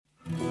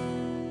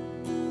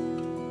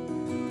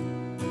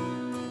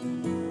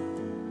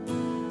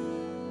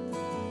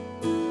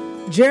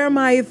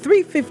Jeremiah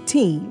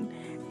 3:15,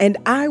 and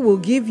I will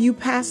give you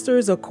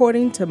pastors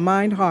according to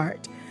mine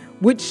heart,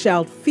 which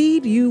shall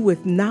feed you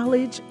with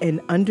knowledge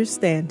and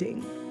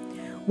understanding.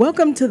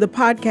 Welcome to the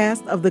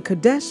podcast of the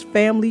Kadesh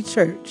Family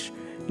Church,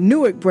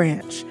 Newark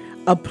Branch,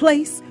 a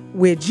place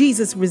where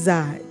Jesus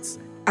resides.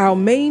 Our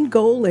main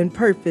goal and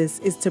purpose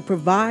is to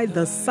provide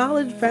the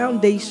solid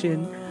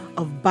foundation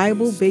of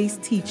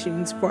Bible-based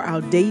teachings for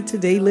our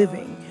day-to-day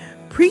living,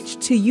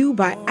 preached to you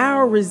by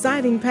our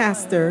residing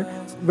pastor,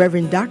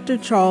 Reverend Dr.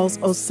 Charles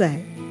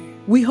Osei.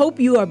 We hope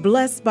you are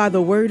blessed by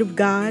the Word of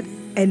God,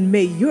 and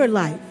may your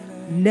life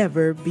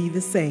never be the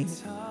same.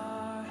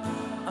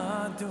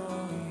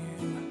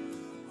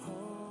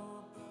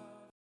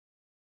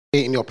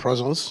 In your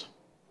presence,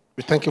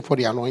 we thank you for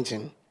the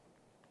anointing.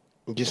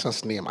 In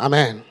Jesus' name,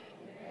 amen.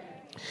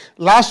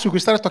 Last week we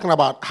started talking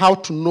about how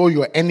to know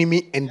your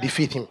enemy and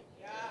defeat him.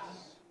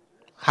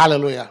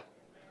 Hallelujah.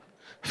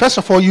 First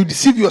of all, you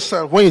deceive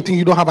yourself when you think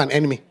you don't have an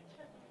enemy.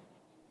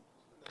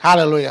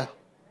 Hallelujah.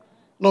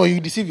 No, you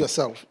deceive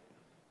yourself.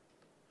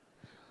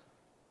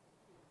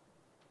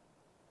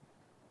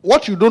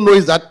 What you don't know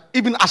is that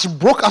even as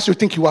broke as you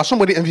think you are,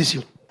 somebody envies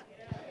you.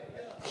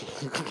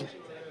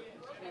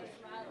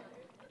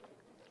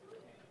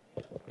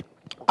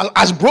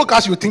 As broke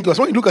as you think you are,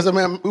 somebody look at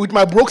them with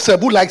my broke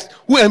self,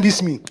 who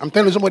envies me? I'm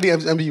telling you, somebody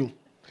envies you.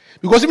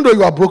 Because even though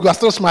you are broke, you are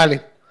still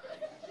smiling.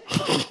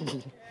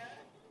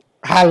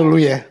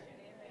 Hallelujah.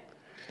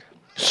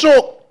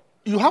 So,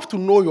 you have to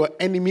know your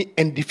enemy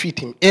and defeat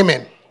him.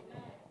 Amen.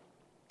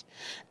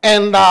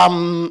 And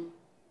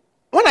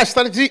when I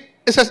started,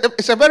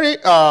 it's a very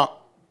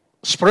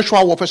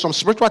spiritual warfare, some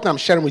spiritual thing I'm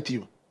sharing with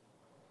you.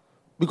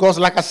 Because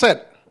like I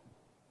said,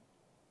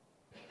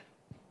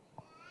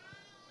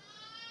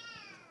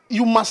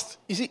 you must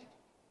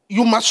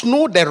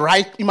know the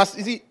right,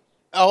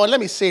 let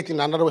me say it in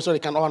another way so they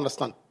can all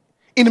understand.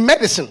 In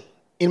medicine,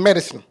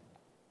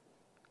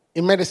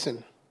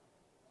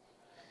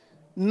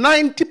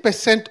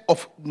 90%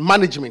 of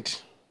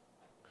management,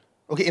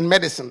 in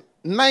medicine,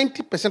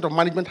 90% of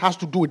management has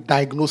to do with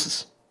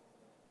diagnosis.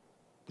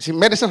 You see,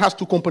 medicine has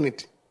two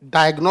components,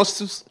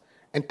 diagnosis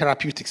and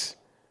therapeutics.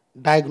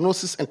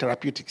 Diagnosis and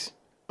therapeutics,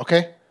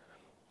 okay?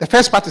 The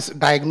first part is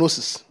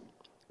diagnosis.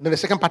 Then the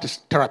second part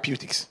is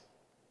therapeutics.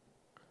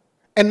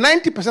 And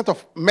 90%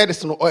 of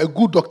medicine or a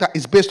good doctor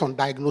is based on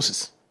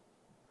diagnosis.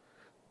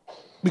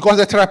 Because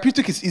the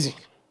therapeutic is easy.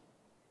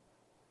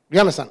 Do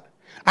you understand?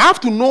 I have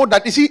to know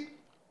that,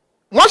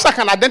 once I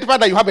can identify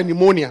that you have a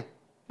pneumonia,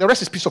 the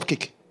rest is piece of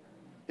cake.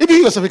 If you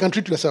yourself, you can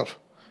treat yourself.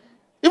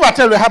 If I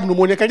tell you I have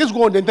pneumonia, you can just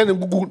go on and tell them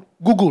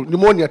Google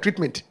pneumonia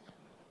treatment.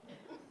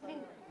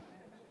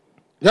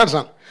 You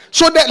understand?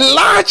 So the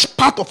large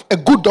part of a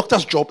good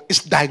doctor's job is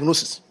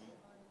diagnosis.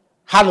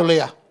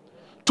 Hallelujah.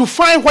 To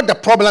find what the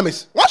problem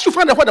is. Once you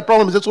find out what the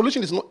problem is, the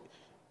solution is not.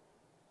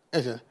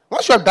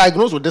 Once you are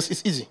diagnosed with this,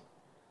 it's easy.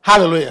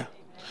 Hallelujah.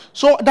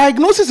 So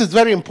diagnosis is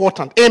very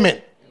important.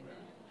 Amen.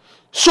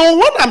 So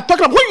when I'm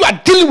talking about when you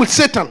are dealing with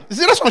Satan,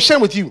 that's what I'm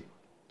sharing with you.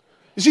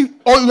 You see,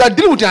 or you are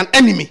dealing with an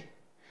enemy.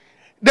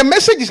 The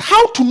message is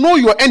how to know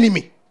your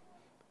enemy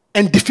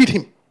and defeat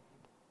him.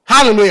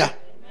 Hallelujah.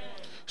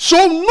 So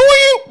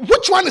knowing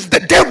which one is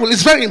the devil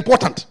is very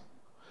important.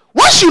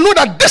 Once you know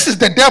that this is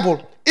the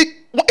devil,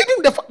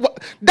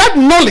 that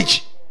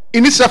knowledge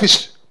in itself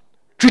is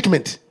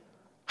treatment.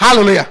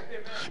 Hallelujah.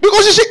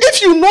 Because you see,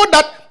 if you know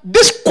that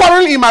this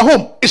quarrel in my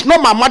home is not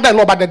my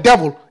mother-in-law but the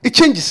devil, it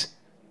changes.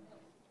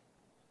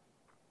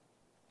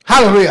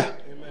 Hallelujah.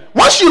 Amen.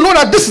 Once you know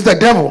that this is the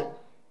devil,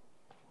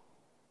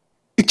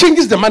 it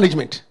changes the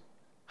management.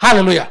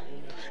 Hallelujah.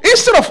 Amen.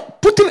 Instead of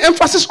putting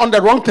emphasis on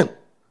the wrong thing.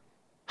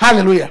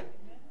 Hallelujah.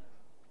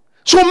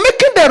 So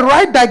making the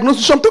right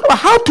diagnosis, so I'm talking about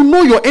how to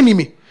know your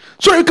enemy.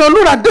 So you can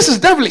know that this is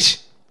devilish.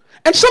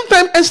 And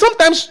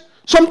sometimes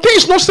something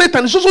is not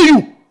Satan, it's also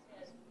you.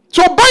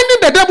 So binding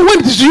the devil when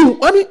it is you.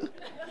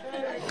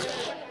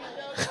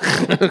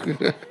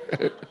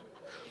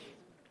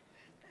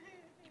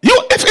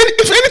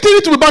 If anything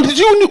needs to be bound, it's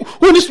you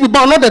who needs to be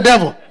bound, not the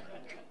devil.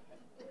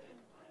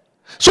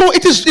 So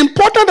it is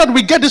important that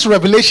we get these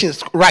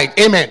revelations right.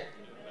 Amen.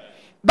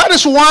 That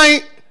is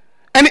why,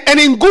 and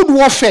in good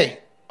warfare,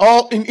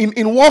 or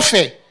in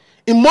warfare,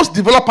 in most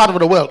developed part of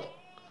the world,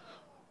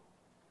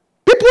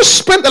 people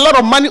spend a lot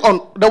of money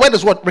on, the word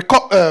is what?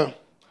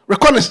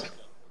 Reconnaissance.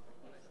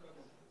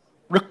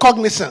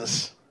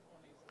 Reconnaissance.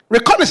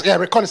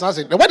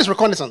 The word is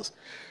reconnaissance.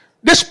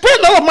 They spend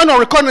a lot of money on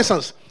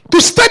reconnaissance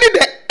to study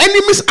the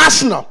enemy's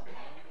arsenal.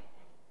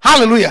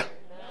 Hallelujah.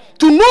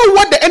 To know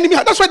what the enemy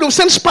has. That's why they'll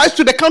send spies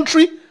to the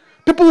country.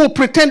 People will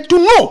pretend to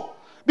know.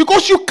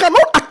 Because you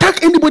cannot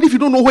attack anybody if you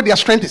don't know what their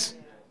strength is.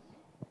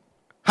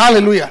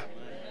 Hallelujah.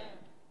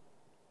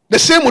 The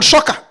same with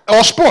soccer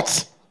or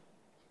sports.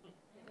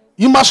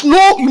 You must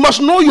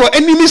know your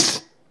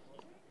enemy's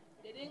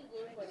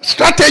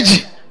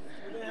strategy.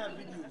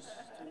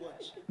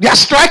 They are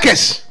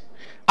strikers.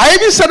 I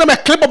even sent them a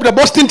clip of the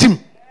Boston team.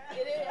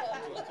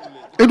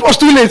 It was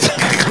too late.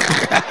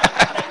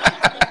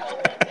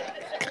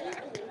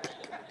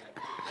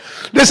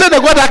 They said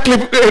they got that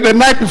clip the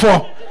night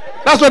before.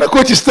 That's what the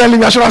coach is telling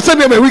me. I should have sent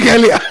them a week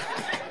earlier.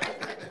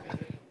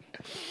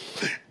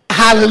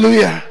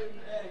 Hallelujah.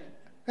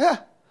 Yeah.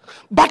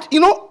 But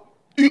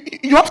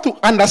you have to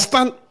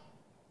understand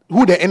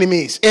who the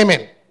enemy is.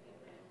 Amen.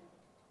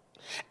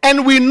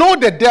 And we know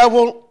the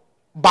devil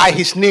by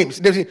his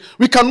names.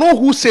 We can know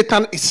who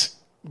Satan is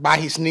by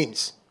his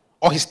names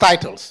or his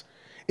titles.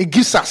 It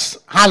gives us.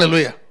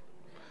 Hallelujah.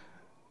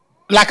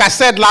 Like I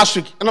said last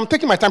week, and I'm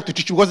taking my time to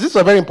teach you because this is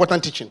a very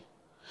important teaching.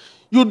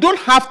 You don't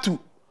have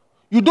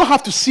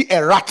to see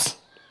a rat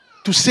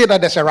to say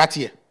that there's a rat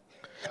here.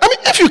 I mean,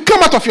 if you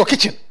come out of your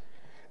kitchen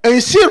and you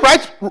see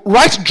rat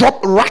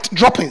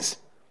droppings,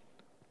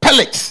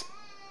 pellets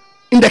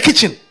in the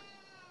kitchen,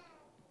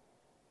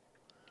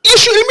 you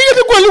should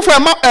immediately go and look for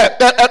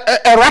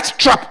a rat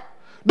trap.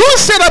 Don't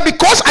say that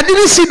because I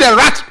didn't see the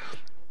rat.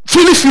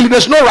 Feel,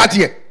 there's no rat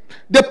here.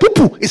 The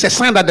poo-poo is a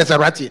sign that there's a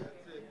rat here.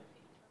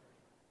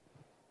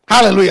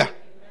 Hallelujah.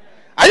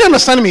 Are you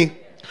understanding me?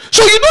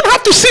 So you don't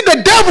have to see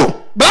the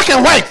devil, black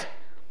and white,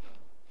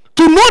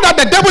 to know that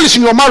the devil is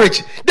in your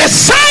marriage. The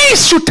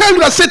signs should tell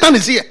you that Satan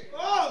is here.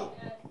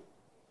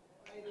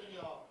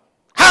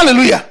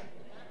 Hallelujah.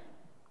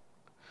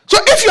 So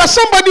if you are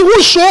somebody who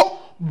is so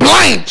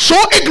blind, so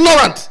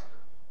ignorant,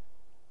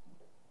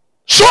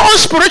 so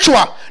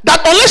unspiritual,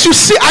 that unless you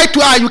see eye to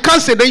eye, you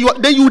can't say,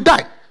 then you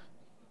die.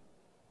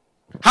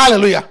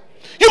 Hallelujah.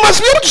 You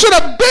must be able to say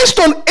that based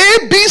on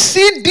A, B,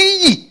 C, D,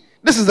 E,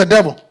 this is the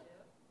devil.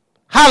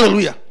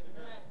 Hallelujah.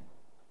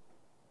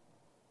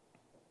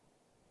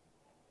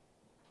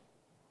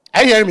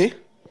 Are you hearing me?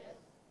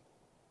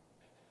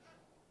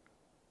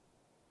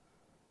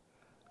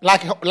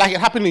 Like it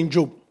happened in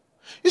Job.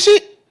 You see,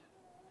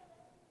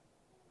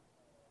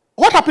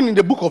 what happened in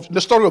the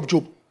story of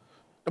Job?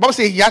 The Bible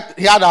says he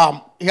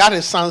had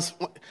his sons.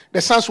 The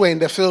sons were in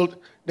the field.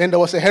 Then there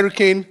was a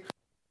hurricane.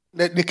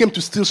 They came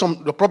to steal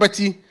the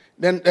property.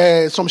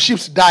 Then some sheep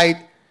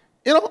died.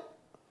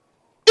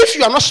 If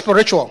you are not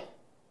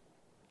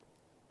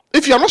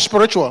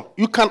spiritual,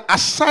 you can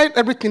assign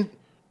everything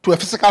to a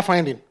physical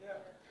finding.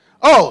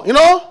 Oh,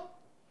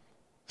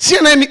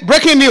 CNN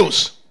breaking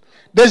news.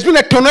 There's been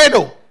a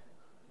tornado.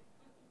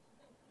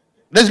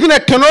 There's been a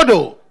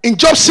tornado in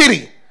Job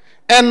City.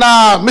 And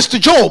Mr.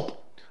 Job,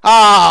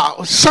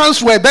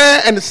 sons were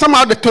there, and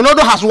somehow the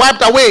tornado has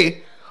wiped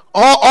away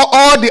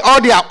all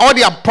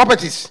their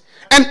properties.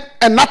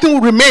 And nothing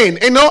will remain.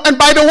 And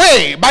by the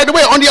way,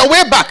 on their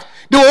way back,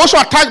 they were also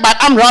attacked by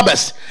armed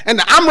robbers. And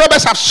the armed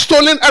robbers have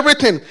stolen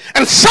everything.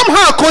 And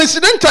somehow,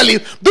 coincidentally,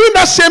 during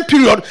that same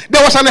period,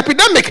 there was an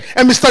epidemic.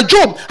 And Mr.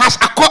 Job has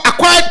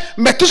acquired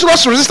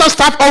methicillin-resistant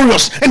Staph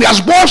aureus. And he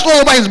has balls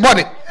all over his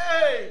body.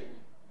 Hey.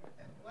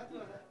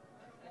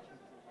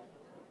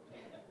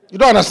 You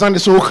don't understand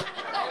this, Oak?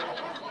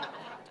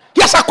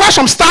 He has acquired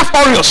some Staph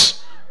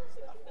aureus.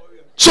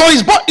 So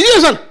his body,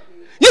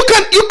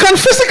 you can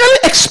physically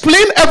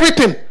explain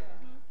everything.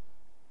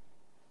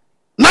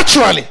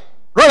 Naturally.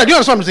 Right, do you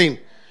understand what I'm saying?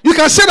 You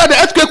can say that the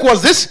earthquake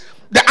was this,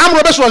 the armed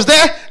robbers was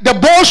there, the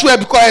balls were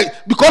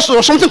because there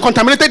was something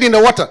contaminated in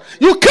the water.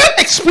 You can't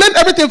explain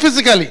everything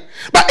physically.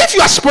 But if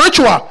you are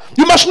spiritual,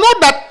 you must know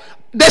that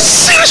the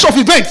series of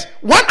events,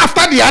 one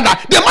after the other,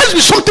 there must be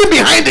something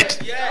behind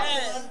it.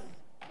 Yes.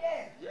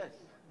 Yes.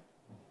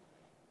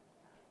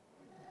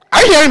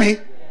 Are you hearing me?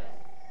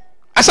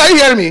 I said, are you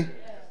hearing me?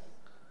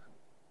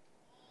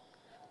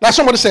 Like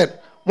somebody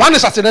said, one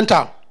is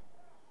accidental.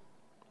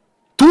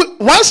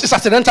 Once is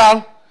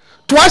accidental,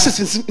 twice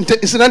is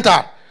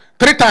incidental,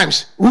 3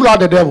 times rule out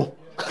the devil.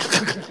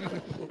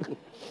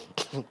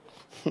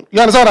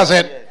 You understand what I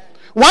said?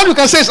 One you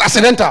can say is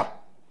accidental.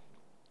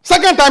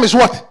 Second time is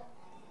what?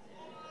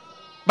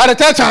 By the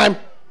third time,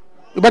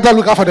 you better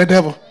look out for the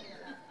devil.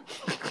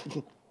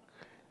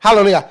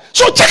 Hallelujah.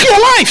 So check your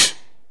life.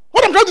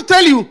 What I'm trying to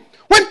tell you,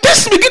 when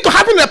things begin to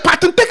happen in a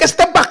pattern, take a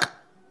step back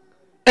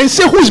and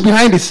say who is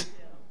behind this.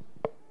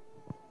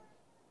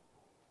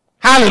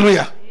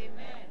 Hallelujah.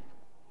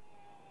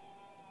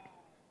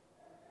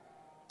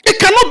 It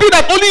cannot be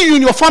that only you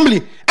and your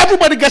family,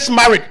 everybody gets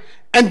married,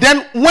 and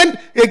then when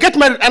they get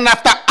married, and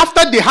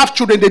after they have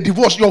children, they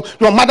divorce.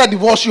 Your mother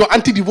divorced, your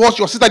auntie divorced,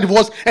 your sister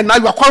divorced, and now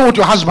you are quarreling with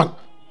your husband.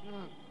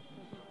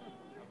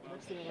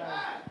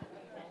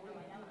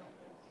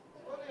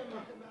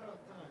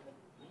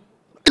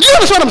 Do you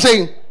understand what I'm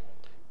saying?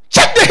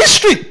 Check the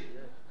history,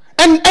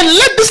 and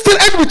let this thing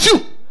end with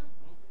you.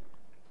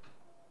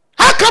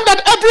 How come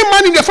that every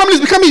man in your family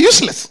is becoming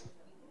useless?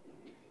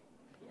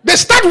 They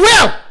start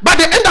well, but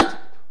they end up.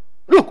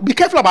 Look, be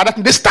careful about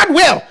that. They start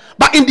well,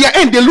 but in their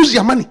end, they lose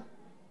their money.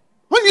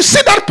 When you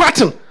see that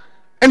pattern,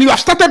 and you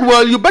have started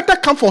well, you better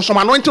come for some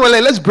anointing oil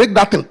and let's break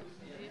that thing.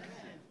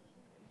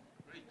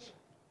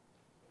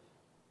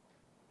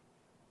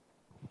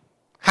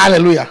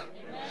 Hallelujah.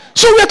 Amen.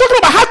 So we are talking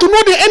about how to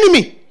know the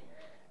enemy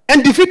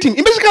and defeat him.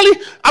 Basically,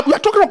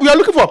 we are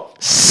looking for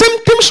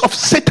symptoms of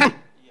Satan.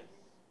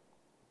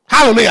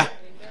 Hallelujah.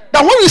 Amen.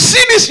 That when you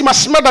see this, you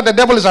must smell that the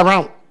devil is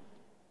around.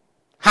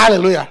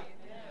 Hallelujah.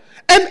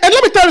 And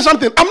let me tell you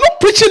something. I'm not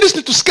preaching this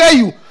to scare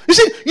you. You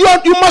see,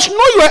 you must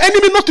know your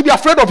enemy not to be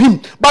afraid of him,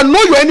 but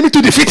know your enemy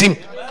to defeat him.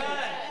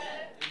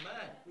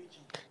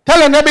 Tell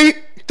your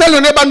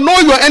neighbor, know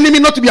your enemy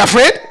not to be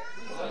afraid,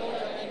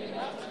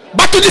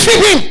 but to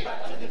defeat him.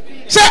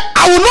 Say,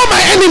 I will know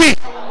my enemy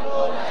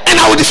and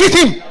I will defeat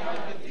him.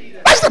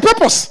 That's the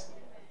purpose.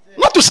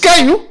 Not to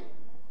scare you.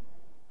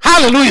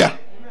 Hallelujah.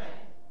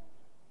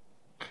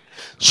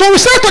 So we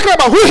start talking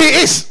about who he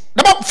is.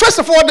 First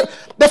of all,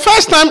 the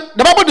first time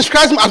the Bible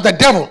describes him as the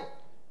devil.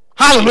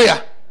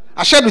 Hallelujah.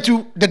 I shared with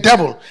you the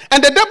devil.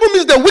 And the devil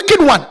means the wicked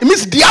one. It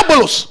means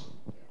diabolos.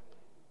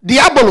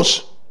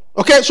 Diabolos.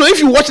 Okay, so if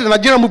you watch the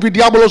Nigerian movie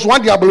Diabolos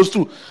 1, Diabolos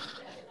 2,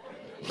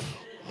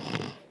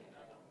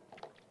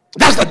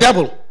 that's the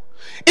devil.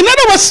 In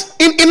other words,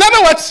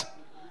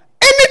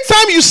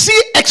 anytime you see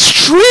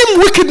extreme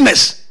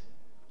wickedness,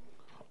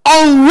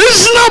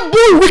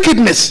 unreasonable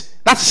wickedness,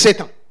 that's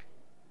Satan.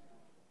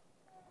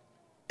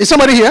 Is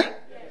somebody here?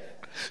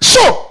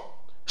 So,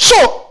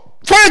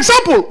 for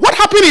example, what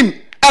happened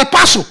in El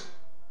Paso?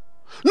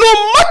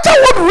 No matter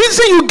what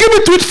reason you give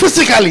it to it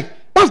physically,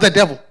 that's the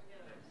devil.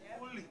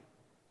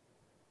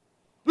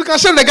 We can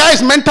say the guy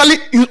is mentally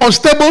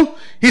unstable.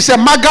 He's a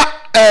MAGA,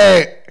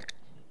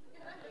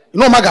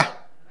 MAGA.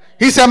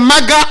 He's a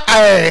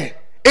MAGA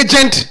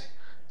agent.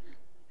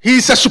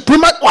 He's a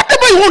supreme.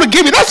 Whatever you want to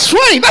give it, that's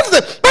fine. That's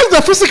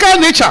the physical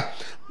nature.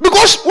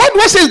 Because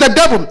what says the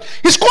devil?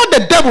 He's called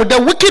the devil,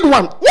 the wicked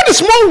one. What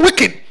is more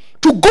wicked?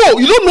 To go,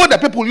 you don't know the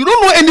people, you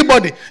don't know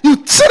anybody.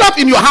 You sit up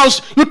in your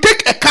house, you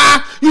take a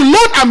car, you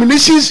load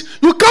ammunition,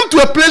 you come to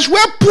a place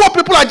where poor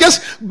people are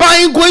just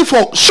going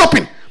for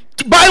shopping.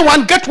 To buy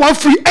one, get one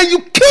free, and you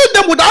kill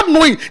them without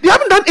knowing. They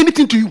haven't done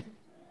anything to you.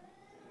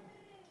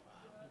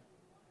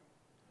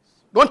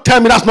 Don't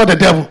tell me that's not the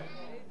devil.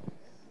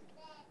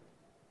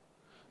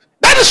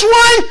 That is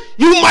why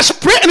you must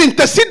pray and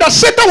intercede that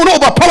Satan will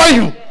not overpower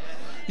you.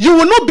 You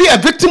will not be a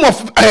victim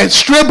of a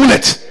stray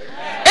bullet.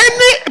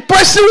 Any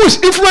person who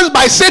is influenced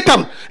by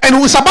Satan and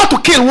who is about to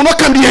kill will not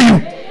come near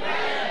you.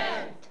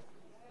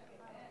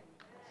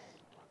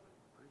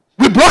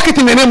 We block it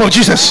in the name of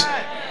Jesus.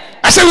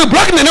 I said we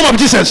block it in the name of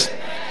Jesus.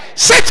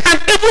 Such an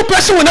evil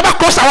person will never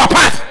cross our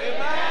path.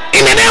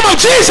 In the name of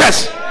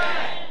Jesus.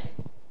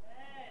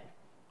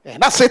 Yeah,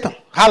 that's Satan.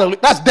 Hallelujah.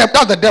 That's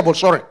the devil,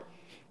 sorry.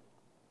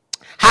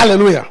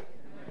 Hallelujah.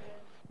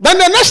 Then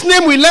the next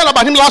name we learned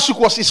about him last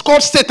week is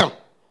called Satan.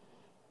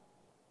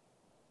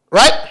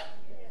 Right?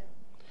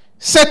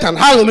 Satan.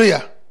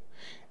 Hallelujah.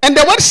 And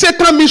the word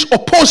Satan means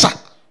opposer.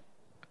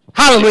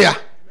 Hallelujah.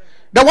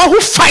 The one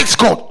who fights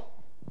God.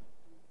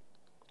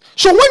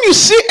 So when you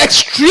see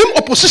extreme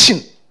opposition,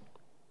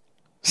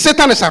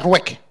 Satan is at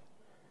work.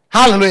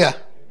 Hallelujah.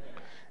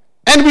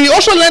 And we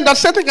also learned that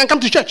Satan can come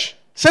to church.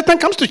 Satan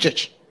comes to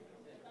church.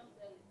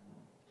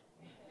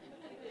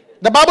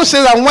 The Bible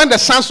says that when the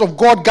sons of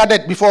God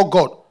gathered before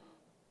God,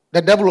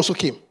 the devil also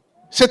came.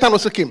 Satan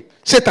also came.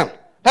 Satan.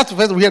 That's the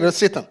first we hear of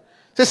Satan.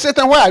 Say,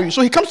 Satan, where are you?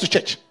 So he comes to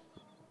church.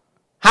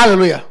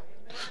 Hallelujah.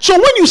 So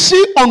when you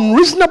see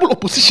unreasonable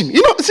opposition,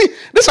 see,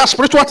 these are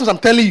spiritual things I'm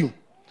telling you.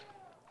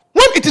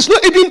 When it is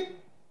not even,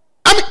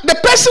 the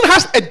person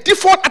has a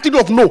default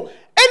attitude of no.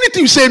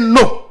 Anything you say,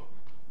 no.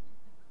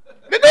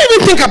 They don't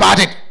even think about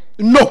it.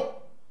 No.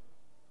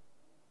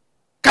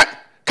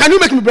 Can you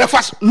make me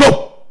breakfast?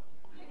 No.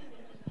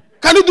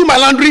 Can you do my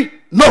laundry?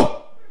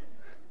 No.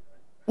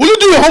 Will you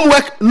do your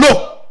homework?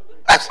 No.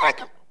 That's like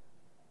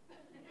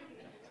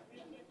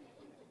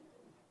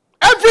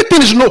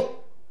everything is no.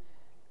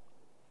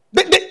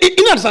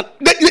 You understand?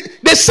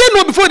 They say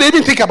no before they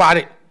even think about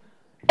it.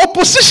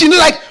 Opposition,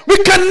 like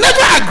we can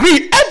never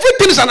agree.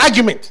 Everything is an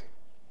argument.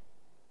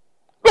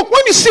 Look,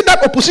 when you see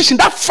that opposition,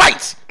 that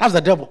fight, that's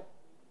the devil.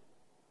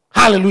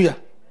 Hallelujah.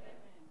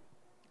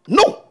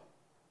 No.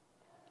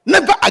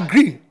 Never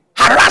agree.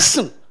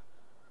 Harassing.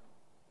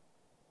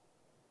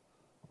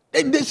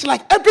 It's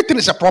like everything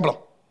is a problem.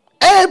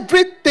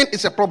 Everything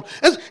is a problem.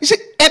 And you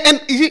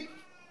see,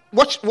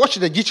 watch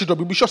the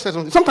GTW. Bishop says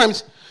something.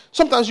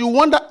 Sometimes you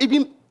wonder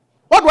even,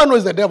 what do I know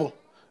is the devil?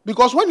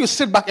 Because when you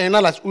sit back and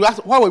analyze, you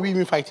ask, why were we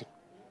even fighting?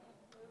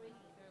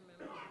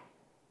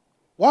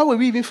 Why were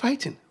we even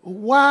fighting?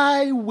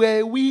 Why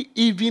were we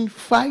even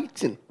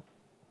fighting?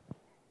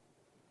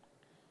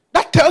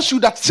 That tells you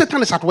that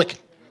Satan is at work.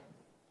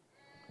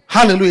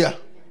 Hallelujah.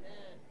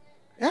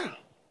 Yeah.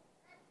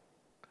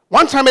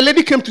 One time a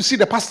lady came to see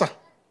the pastor.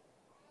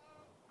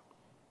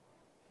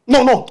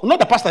 No, not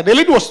the pastor. The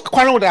lady was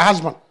quarreling with her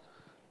husband.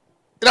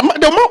 The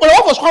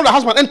wife was quarreling with her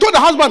husband and told the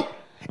husband,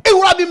 it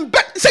would have been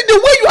better. Say, the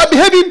way you are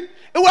behaving,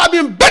 it would have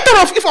been better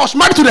off if I was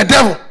married to the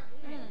devil.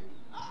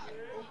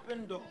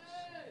 Open doors.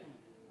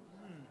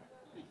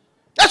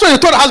 That's what he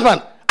told the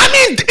husband. I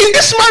mean, in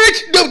this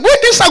marriage, the way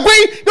things are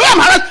going, the way I'm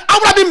married, I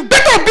would have been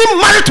better off being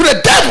married to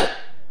the devil.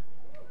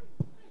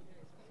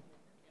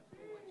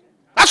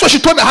 That's what she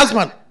told the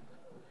husband.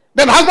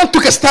 Then the husband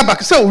took a step back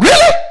and said,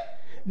 really?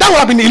 That would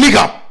have been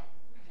illegal.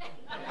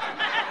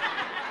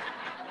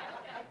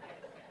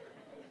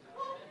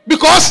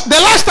 Because the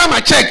last time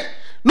I checked,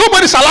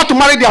 nobody's allowed to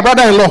marry their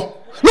brother-in-law.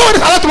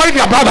 Nobody's allowed to marry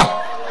their brother.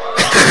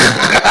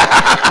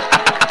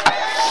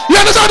 You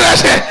understand what I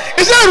say?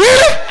 He said,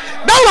 really?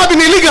 That would have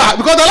been illegal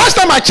because the last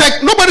time I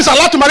checked, nobody's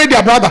allowed to marry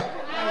their brother.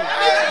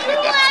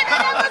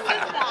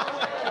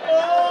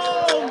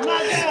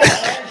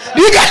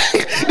 Do you get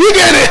it? Do you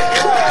get it?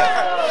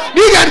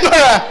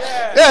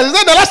 Yeah, he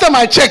said the last time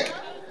I checked,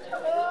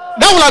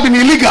 that would have been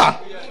illegal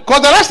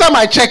because the last time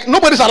I checked,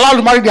 nobody's allowed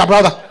to marry their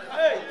brother.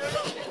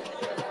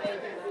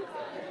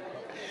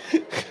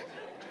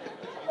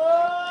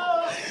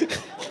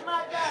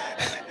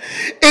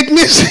 It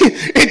means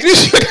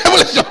you're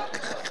devilish.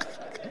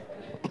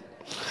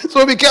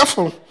 So be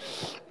careful.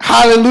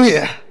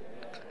 Hallelujah.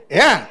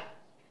 Yeah.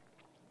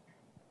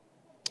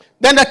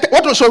 Then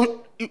what was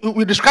so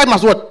we describe him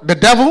as what? The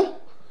devil.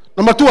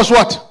 Number 2 was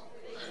what?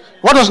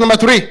 What was number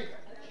 3?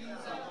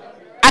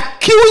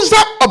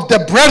 Accuser of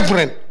the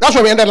brethren. That's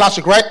where we ended last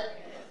week, right?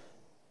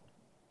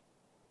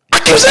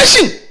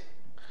 Accusation.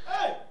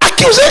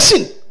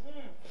 Accusation.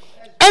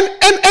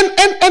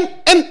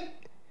 And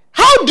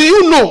how do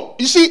you know?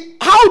 You see,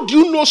 how do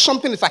you know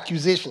something is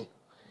accusation?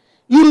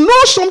 You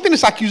know something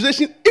is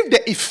accusation if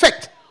the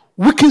effect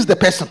weakens the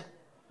person.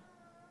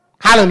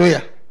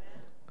 Hallelujah.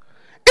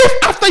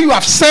 If after you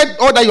have said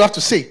all that you have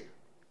to say,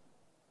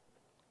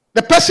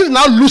 the person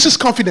now loses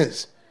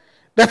confidence,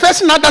 the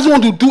person now doesn't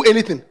want to do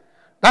anything,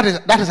 that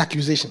is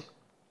accusation.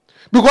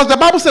 Because the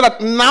Bible said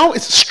that now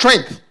it's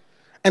strength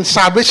and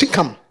salvation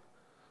come.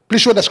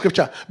 Please show the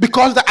scripture.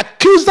 Because the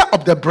accuser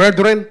of the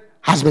brethren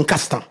has been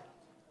cast down.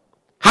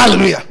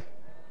 Hallelujah.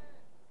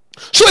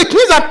 So it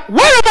means that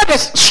wherever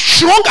there's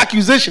strong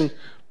accusation,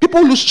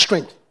 people lose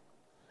strength.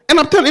 And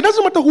I'm telling you, it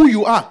doesn't matter who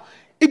you are.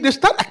 If they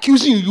start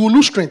accusing you, you will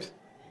lose strength.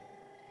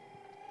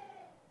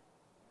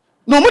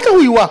 No matter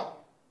who you are.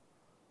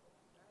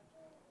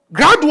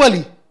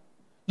 Gradually,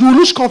 you will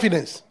lose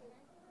confidence.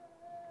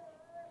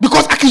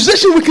 Because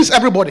accusation weakens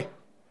everybody.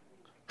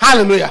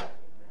 Hallelujah.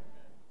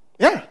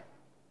 Yeah.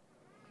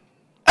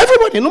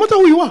 Everybody, no matter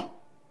who you are.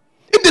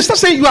 If they start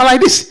saying you are like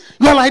this,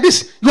 you are like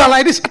this, you are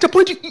like this, at a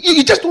point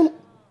you just don't.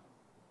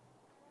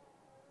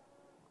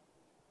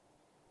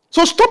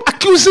 So stop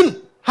accusing.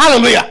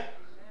 Hallelujah.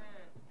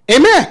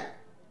 Amen.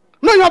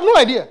 No, you have no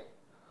idea.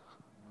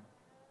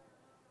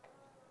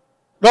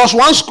 There was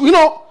one school, you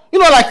know,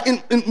 like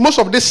in most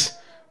of this,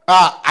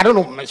 I don't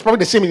know, it's probably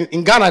the same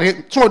in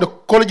Ghana. Some of the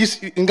colleges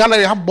in Ghana,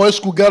 they have boys'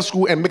 school, girls'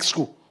 school, and mixed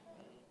school.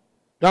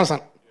 You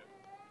understand?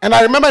 And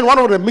I remember in one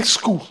of the mixed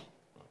schools,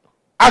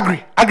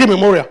 Agri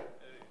Memorial.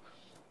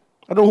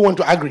 I don't know who went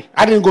to Agri.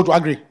 I didn't go to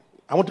Agri.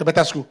 I went to a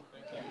better school.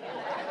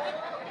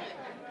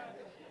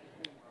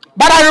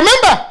 But I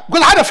remember,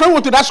 because I had a friend who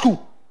went to that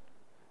school.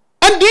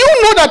 And do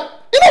you know that,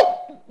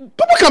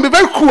 people can be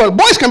very cruel.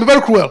 Boys can be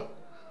very cruel.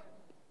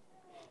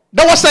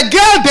 There was a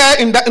girl there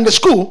in the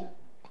school.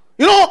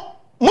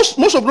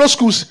 Most of those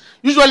schools,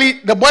 usually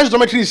the boys'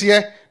 dormitory is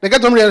here. The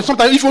girls' dormitory,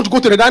 sometimes if you want to go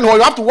to the dining hall,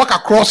 you have to walk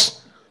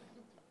across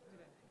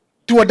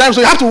to a dining.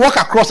 So you have to walk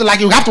across, like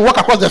you have to walk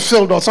across the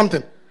field or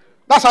something.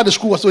 That's how the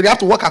school was. So they have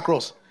to walk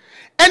across.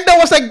 And there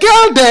was a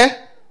girl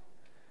there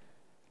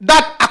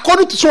that,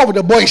 according to some of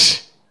the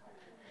boys,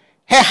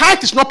 her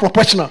height is not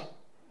proportional.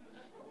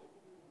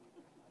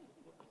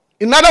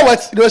 In other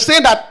words, they were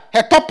saying that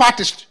her top part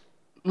is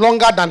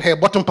longer than her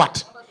bottom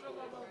part.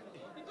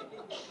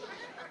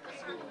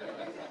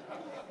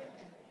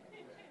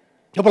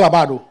 People are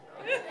bad though.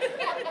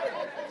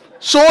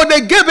 So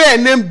they gave her a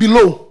name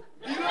below.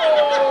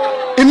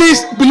 It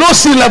means below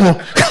sea level.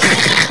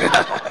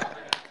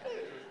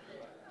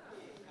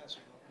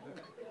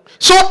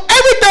 So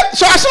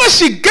so as soon as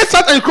she gets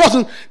out and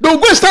crossing, they'll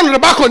go and stand on the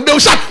balcony. They'll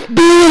shout,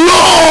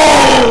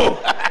 below.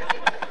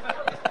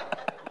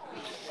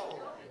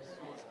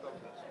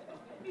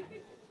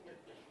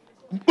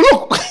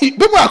 Look,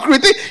 people are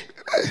creating.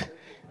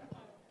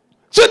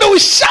 So they will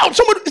shout.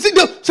 Somebody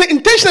they'll say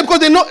intentionally because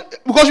they know,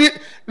 because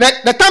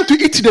the time to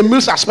eat the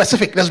meals are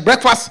specific. There's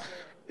breakfast,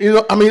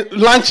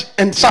 lunch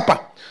and supper.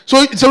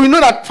 So we know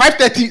that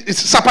 5:30 is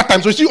supper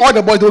time. So you see all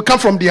the boys, they will come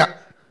from there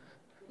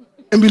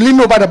and be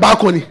leaning over the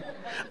balcony.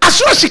 As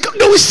soon as she comes,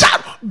 they will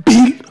shout,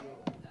 Bill.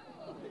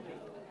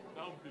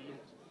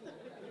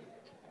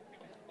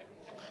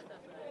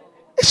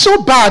 It's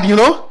so bad, Do you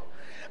know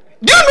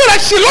that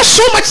she lost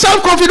so much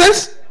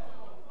self-confidence?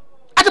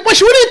 At the point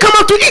she wouldn't come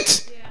out to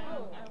eat.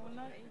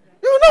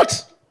 You will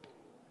not.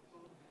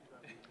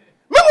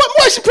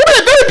 Remember, she's probably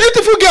a very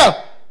beautiful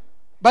girl.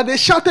 But they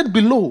shouted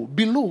below.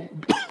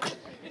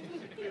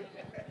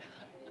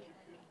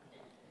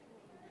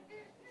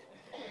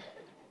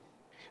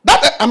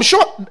 That I'm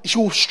sure she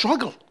will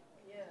struggle.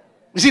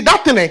 You see,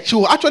 that thing, she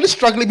will actually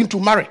struggle even to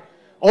marry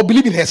or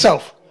believe in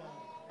herself.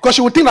 Because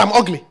she will think I'm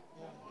ugly.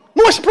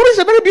 No, she probably is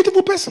a very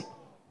beautiful person.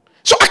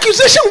 So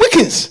accusation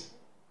weakens.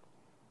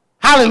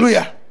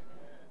 Hallelujah.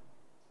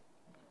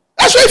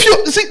 That's why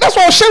that's what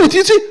I'll share with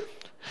you. See,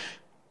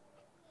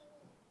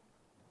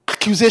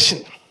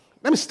 accusation.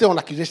 Let me stay on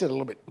accusation a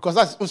little bit.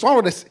 Because it's one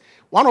of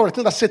the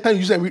things that Satan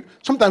uses, and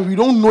sometimes we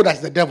don't know that's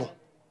the devil.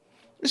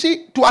 You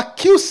see, to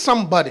accuse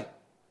somebody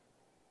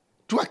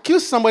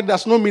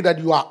does not mean that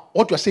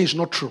what you are saying is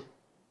not true.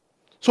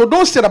 So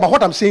don't say about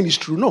what I'm saying is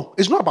true. No,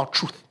 it's not about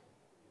truth.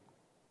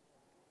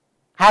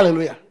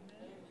 Hallelujah.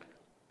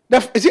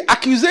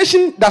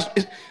 Accusation,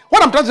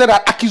 what I'm trying to say,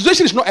 that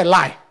accusation is not a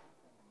lie.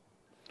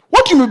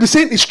 What you may be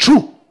saying is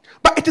true,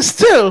 but it is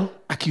still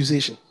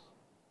accusation.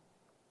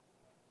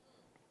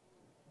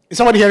 Is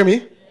somebody hearing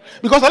me?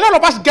 Because a lot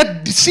of us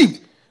get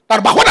deceived that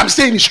about what I'm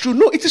saying is true.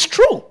 No, it is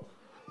true,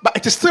 but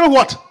it is still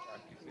what?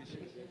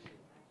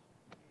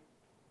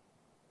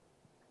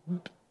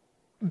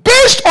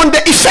 Based on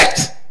the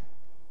effect.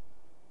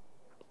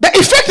 The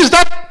effect is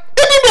that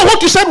even though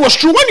what you said was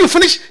true, when you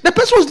finish, the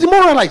person was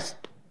demoralized.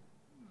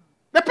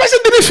 The person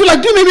didn't feel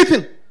like doing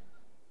anything.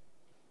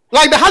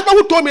 Like the husband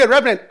who told me,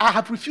 Reverend, I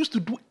have refused to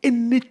do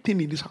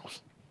anything in this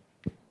house.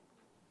 And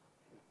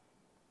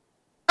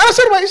I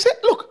said, well, he said,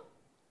 look,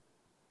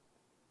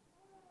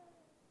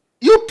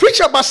 you preach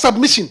about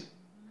submission.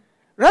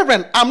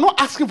 Reverend, I'm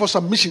not asking for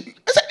submission.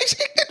 I said,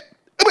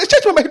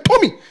 church member, he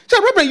told me, he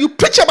said, Reverend, you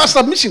preach about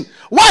submission.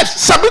 Wives,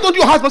 submit unto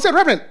your husband. I said,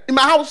 Reverend, in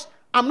my house,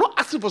 I'm not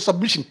asking for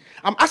submission.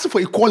 I'm asking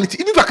for equality,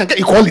 even if I can get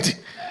equality.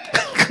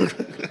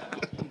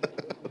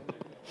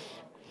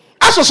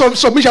 As for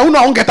submission,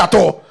 I won't get at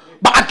all.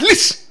 But at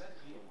least.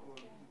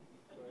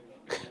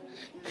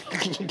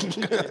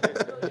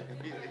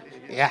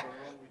 Yeah.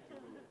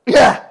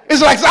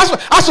 It's like,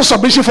 as for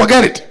submission,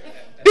 forget it.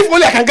 If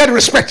only I can get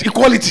respect,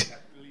 equality.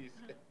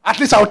 At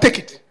least I'll take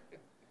it.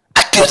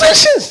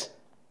 Accusations.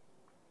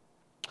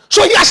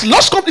 So he has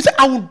lost confidence. He said,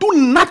 I will do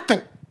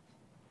nothing.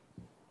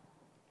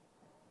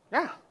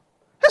 Yeah.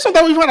 And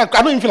sometimes I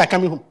don't even feel like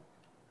coming home.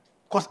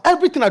 Because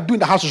everything I do in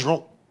the house is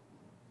wrong.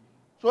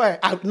 So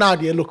now,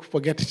 dear, look,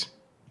 forget it.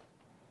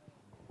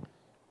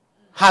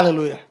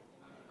 Hallelujah.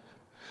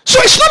 So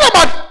it's not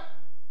about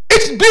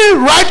it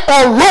being right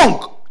or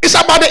wrong. It's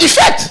about the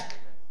effect.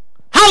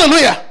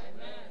 Hallelujah.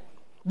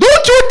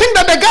 Don't you think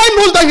that the guy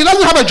knows that he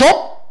doesn't have a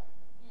job?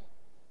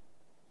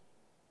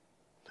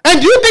 And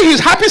do you think he's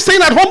happy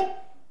staying at home?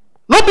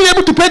 Not being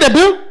able to pay the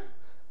bill?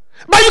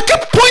 But you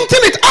keep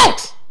pointing it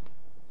out.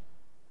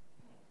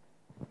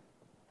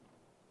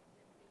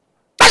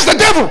 That's the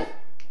devil.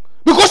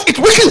 Because it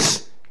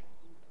weakens.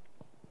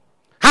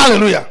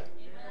 Hallelujah.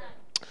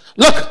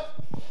 Look.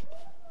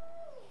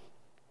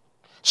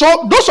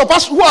 So those of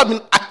us who have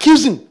been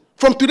accusing,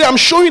 from today I'm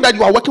showing you that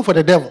you are working for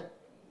the devil.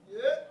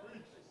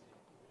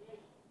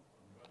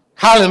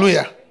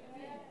 Hallelujah.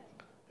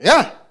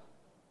 Yeah.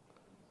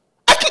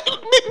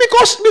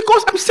 Because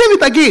I'm saying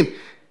it again.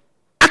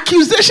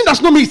 Accusation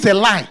does not mean it's a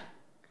lie.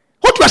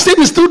 What you are saying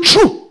is still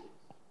true.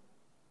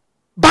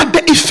 But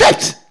the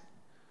effect,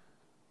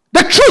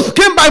 the truth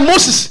came by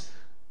Moses,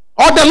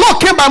 or the law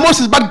came by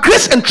Moses, but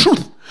grace and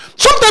truth.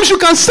 Sometimes you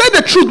can say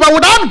the truth, but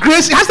without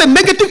grace, it has a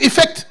negative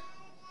effect.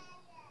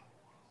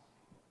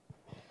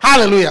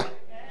 Hallelujah.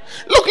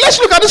 Look, let's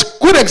look at this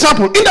good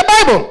example. In the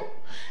Bible,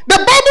 the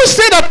Bible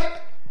said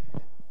that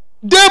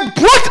they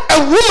brought a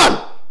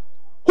woman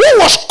who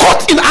was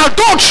caught in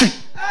adultery.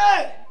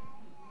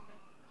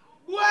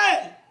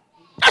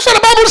 That's what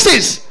the Bible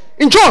says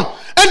in John.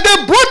 And they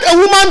brought a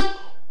woman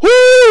who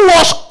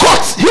was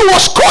caught. He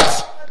was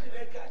caught.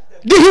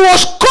 He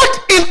was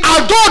caught in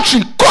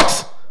adultery.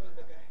 Caught.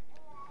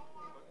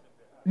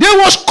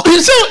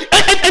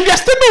 And their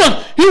statement was,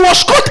 he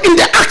was caught in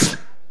the act.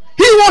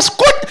 He was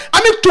caught.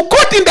 To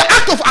caught in the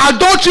act of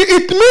adultery,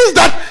 it means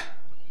that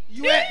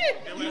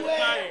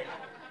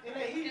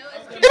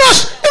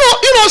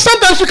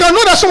sometimes you can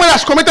know that someone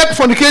has committed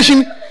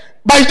fornication,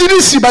 but you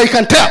didn't see, but you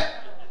can tell.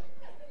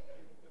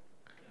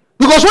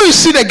 Because when you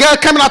see the girl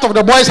coming out of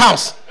the boy's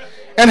house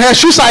and her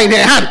shoes are in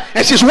her hand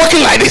and she's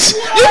walking like this,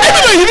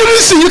 even though you didn't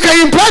see, you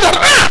can imply that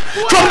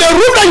from the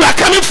room that you are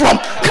coming from.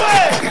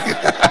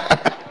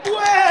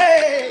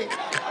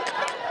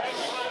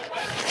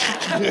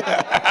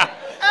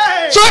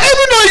 So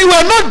even though you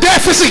were not there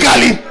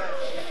physically,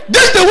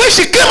 just the way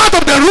she came out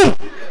of the room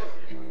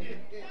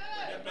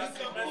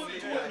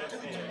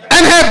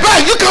and her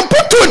bag, you can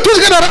put two and two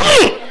together.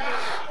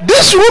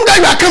 This room that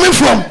you are coming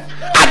from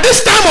at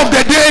this time of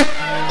the day,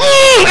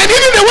 and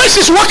even the way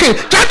she's walking,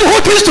 trying to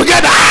hold things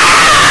together.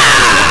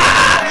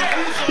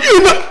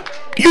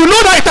 You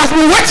know that it has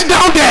been wet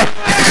down there.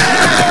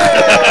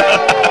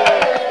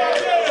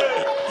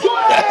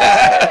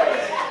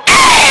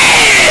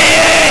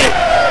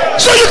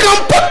 So you can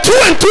put two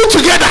and two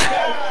together.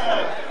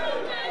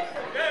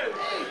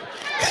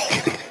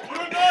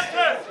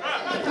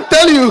 I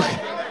tell you,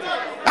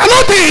 I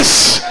know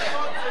this.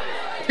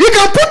 You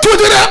can put two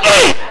together.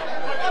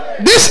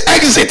 This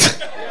exit.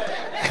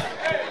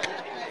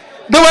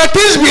 There were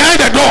things behind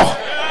the door.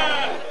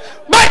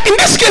 But in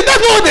this case, that's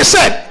not what they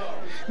said.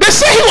 They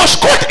said he was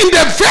caught in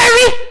the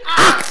very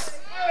act.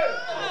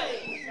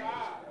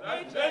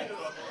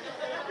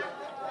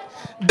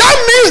 That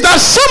means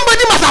that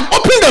somebody must have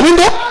opened the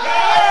window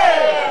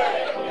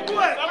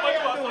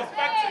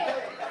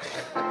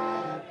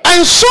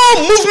and saw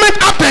movement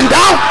up and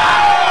down.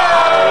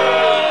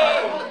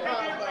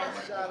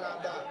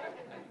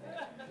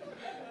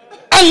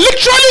 And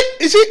literally,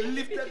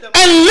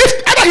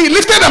 either he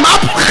lifted them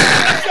up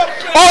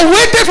or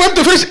waited for him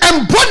to finish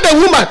and brought the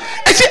woman.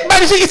 And see, but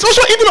you see, it's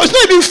also even, it's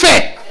not even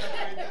fair.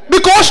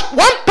 Because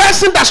one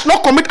person does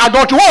not commit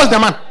adultery. What was the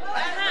man?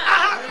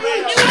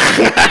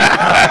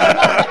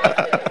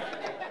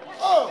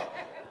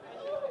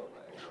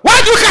 Why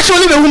did you catch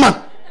only the woman?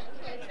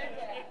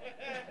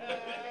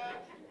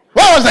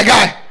 Where was the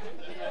guy?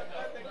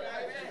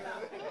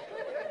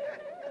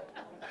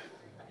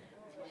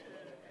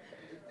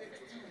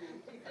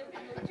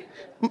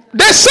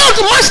 They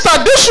said,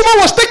 Master, this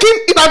woman was taken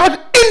in adultery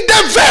in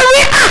the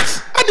very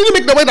act. I didn't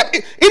make the way that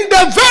in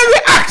the very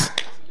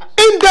act.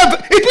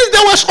 It means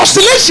there was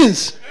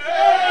oscillations.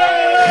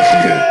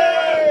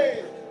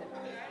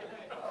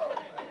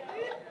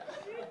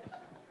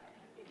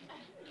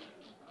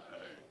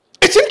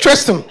 It's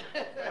interesting.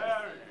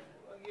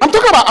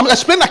 I'm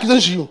explaining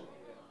accusation to you.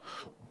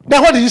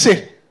 Then what did he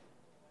say?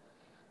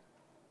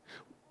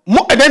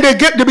 And then they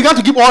began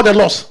to give all the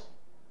laws.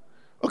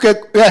 Okay,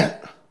 yeah.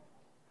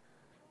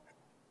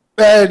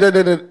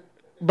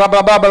 Blah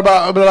blah blah blah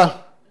blah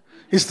blah.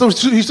 He's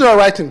still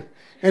writing,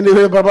 and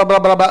blah blah blah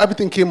blah blah.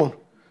 Everything came on.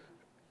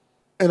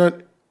 And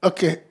then,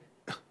 okay,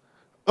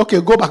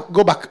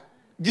 go back.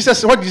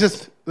 Jesus, what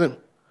Jesus?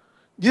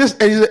 Jesus,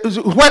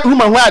 what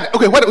woman? Where?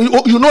 Okay,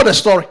 what? You know the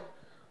story.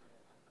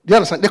 Do you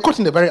understand? They caught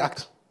in the very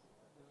act.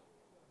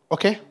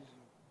 Okay.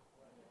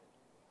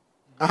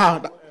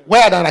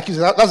 Where are the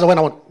accusers? That's the one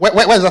I want.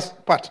 Where is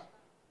that part?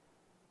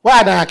 Where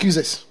are the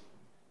accusers?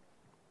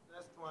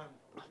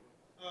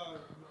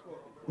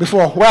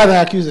 Before, where are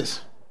the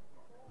accusers?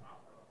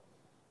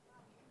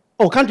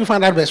 Oh, can't you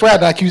find that verse? Where are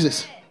the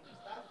accusers?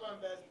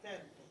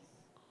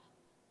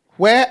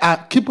 Where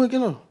are, keep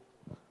working on.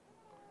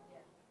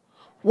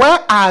 Where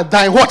are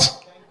thy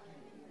what?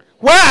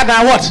 Where are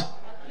thy what?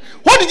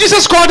 What did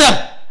Jesus call them?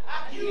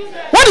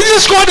 What did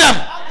Jesus call them?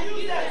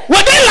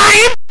 Were they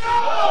lying?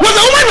 Was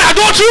the woman in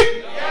adultery?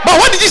 But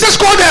what did Jesus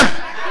call them?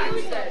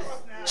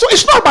 So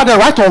it's not about the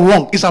right or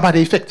wrong, it's about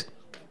the effect.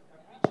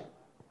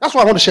 That's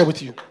what I want to share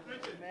with you.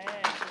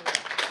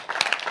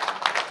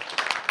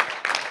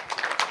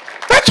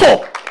 That's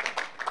all.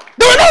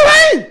 They were not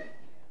lying.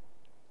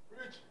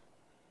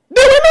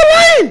 They were not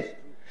lying.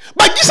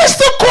 But Jesus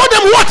still called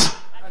them what?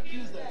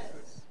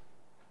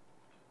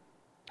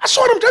 That's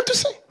what I'm trying to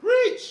say.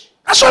 Preach.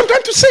 That's what I'm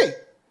trying to say.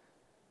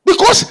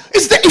 Because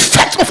it's the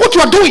effect of what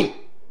you are doing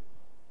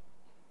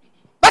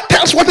that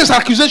tells what is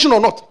accusation or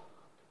not.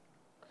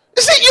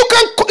 You see,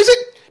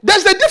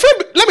 there's a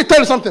difference. Let me tell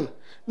you something.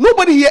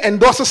 Nobody here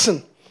endorses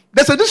sin.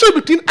 There's a difference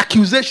between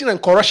accusation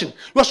and correction.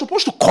 You are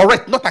supposed to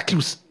correct, not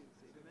accuse.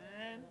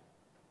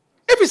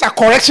 If it's a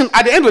correction,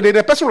 at the end of the day,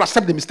 the person will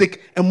accept the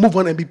mistake and move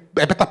on and be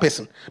a better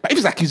person. But if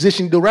it's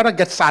accusation, they'll rather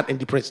get sad and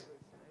depressed.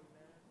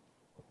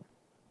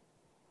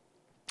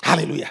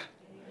 Hallelujah.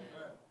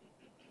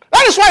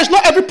 That is why it's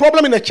not every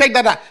problem in the church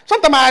that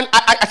sometimes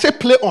I say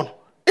play on.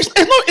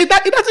 It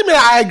doesn't mean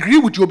I agree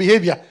with your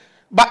behavior.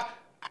 But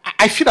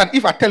I feel that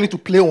if I tell you to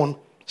play on,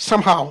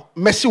 somehow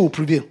mercy will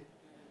prevail.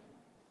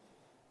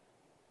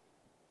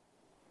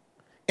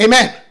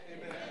 Amen.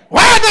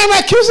 Why are there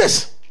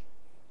accusers?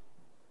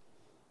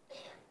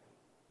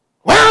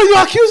 Why are you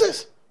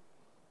accusers?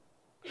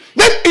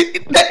 Then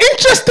the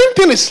interesting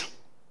thing is,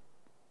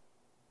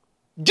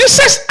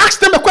 Jesus asked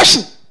them a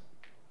question.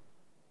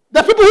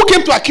 The people who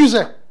came to accuse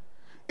her.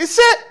 He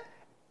said,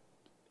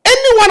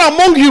 anyone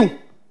among you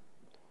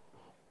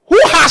who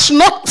has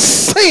not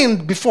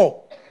sinned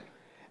before,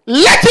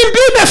 let him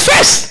be the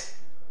first.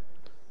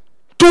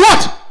 To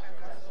what?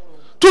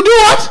 To do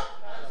what?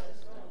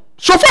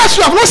 So far as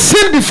you have not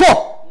sinned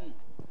before.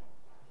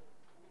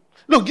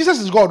 Look, Jesus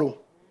is God, though.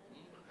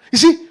 You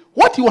see,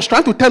 what he was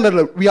trying to tell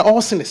them, we are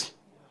all sinners.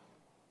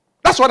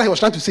 That's what he was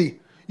trying to say.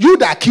 You,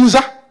 the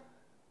accuser,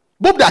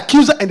 both the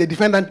accuser and the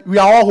defendant, we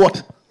are all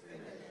what?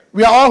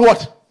 We are all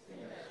what?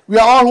 We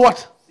are all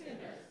what?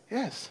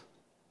 Yes.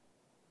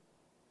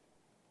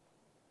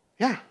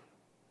 Yeah.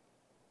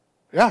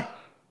 That's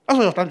what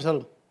he was trying to tell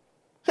them.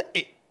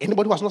 Hey,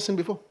 anybody who has not sinned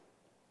before?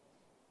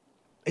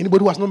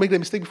 Anybody who has not made a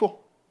mistake before?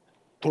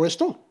 Throw a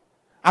stone.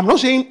 I'm not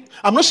saying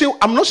what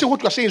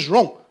you are saying is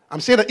wrong. I'm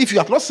saying that if you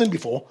have not sinned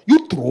before,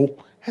 you throw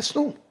a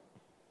stone.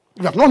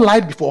 If you have not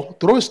lied before,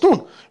 throw a stone.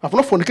 You have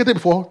not fornicated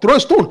before, throw a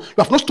stone. You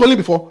have not stolen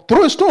before,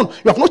 throw a stone.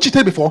 You have not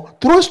cheated before,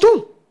 throw a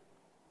stone.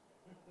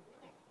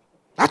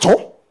 That's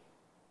all.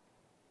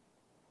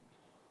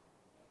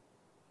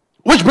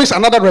 Which brings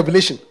another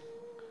revelation.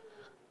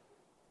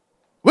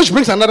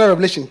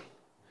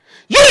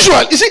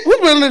 Usually, you see,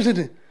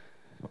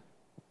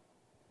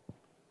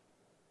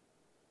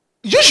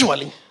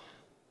 usually,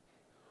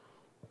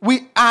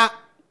 we are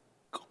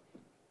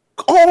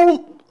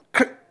all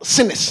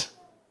sinners.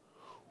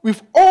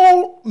 We've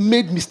all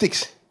made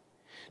mistakes.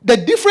 The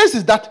difference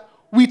is that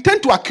we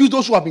tend to accuse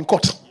those who have been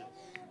caught.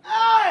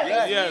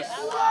 Yes.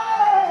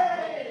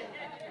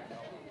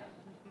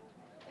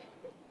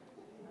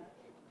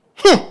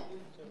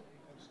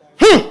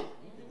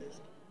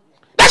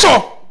 That's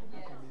all.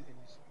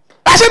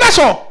 I said that's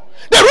all.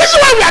 The reason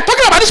why we are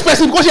talking about this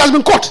person is because he has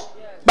been caught.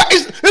 But you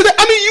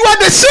are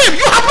the same.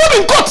 You have not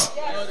been caught.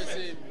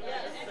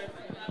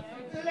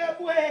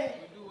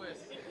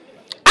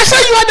 say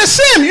you are the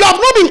same. You have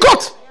not been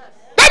caught.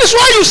 That is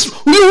why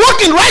you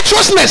walk in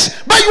righteousness,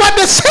 but you are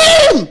the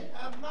same.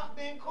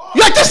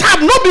 You just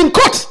have not been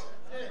caught.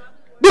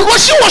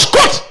 Because she was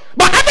caught,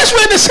 but others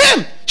were the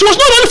same. She was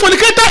not only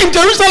fornicator in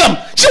Jerusalem,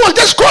 she was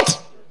just caught.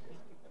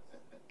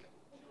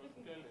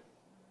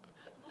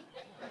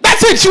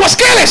 That's it. She was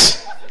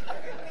careless.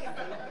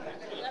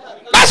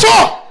 That's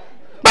all.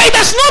 But it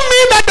does not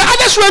mean that the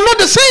others were not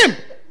the same.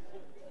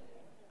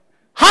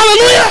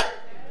 Hallelujah.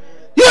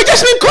 You have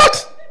just been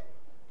caught.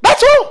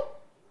 That's all.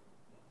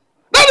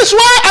 That is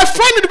why I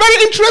find it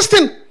very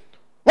interesting.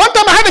 One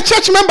time I had a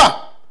church member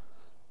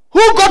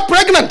who got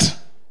pregnant.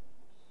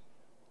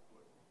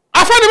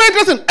 I find it very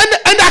interesting.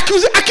 And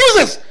the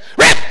accusers,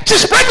 right?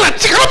 She's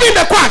pregnant. She cannot be in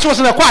the choir. She was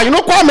in the choir. You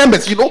know, choir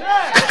members, you know.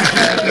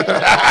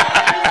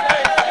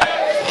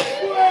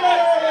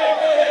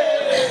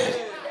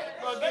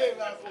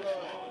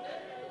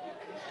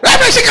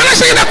 Reverend, she cannot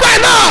sing in the choir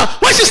now.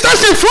 When she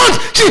stands in front,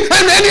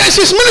 and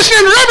she's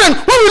ministering. Reverend,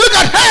 when we look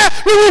at her,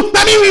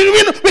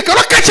 we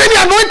cannot catch any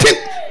anointing.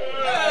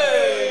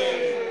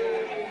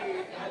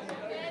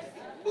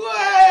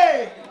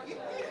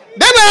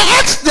 Then I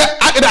asked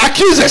the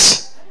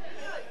accusers,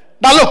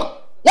 now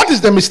look, what is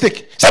the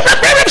mistake? She said,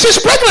 she's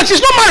pregnant.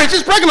 She's not married.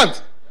 She's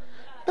pregnant.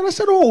 And I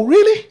said, oh,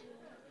 really?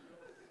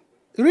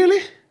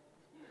 Really?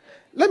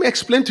 Let me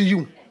explain to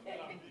you.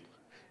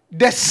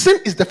 The sin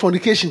is the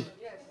fornication.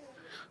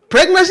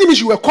 Pregnancy means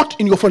you were caught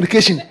in your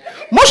fornication.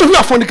 Most of you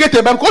are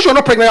fornicated, but because you're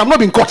not pregnant, you have not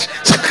been caught.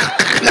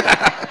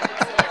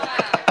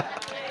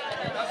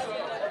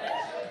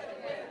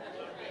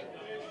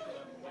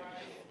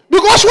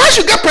 Because once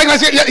you get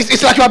pregnant,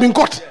 it's like you have been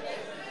caught.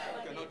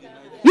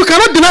 You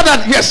cannot deny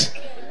that, yes.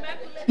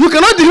 You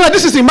cannot deny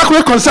this is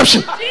immaculate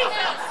conception.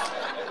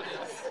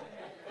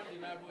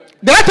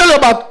 Did I tell you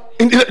about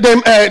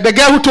the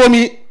girl who told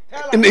me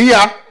in the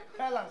year?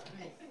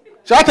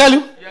 Shall I tell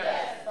you?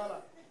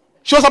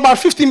 She was about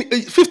 15,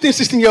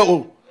 16 years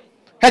old.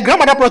 Her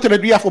grandmother brought her to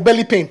the DR for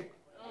belly pain.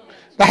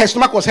 That her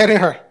stomach was hurting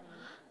her.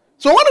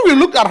 So when we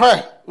looked at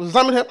her, we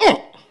examined her,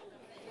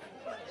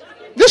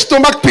 this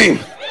stomach pain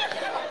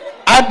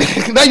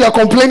that you are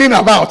complaining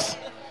about.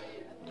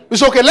 We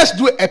said, okay, let's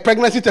do a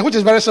pregnancy test, which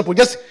is very simple.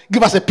 Just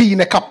give us a pee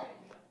in a cup.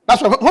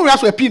 That's what, when we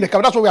ask for a pee in a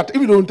cup, that's what we are. If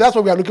we don't, that's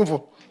what we are looking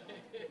for.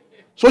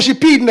 So she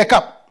peed in a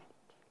cup,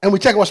 and we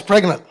checked was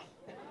pregnant.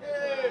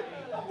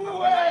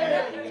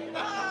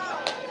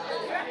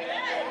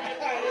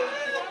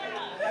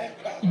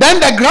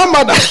 Then the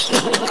grandmother,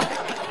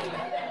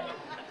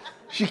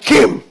 she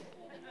came.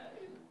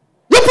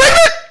 You're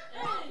pregnant?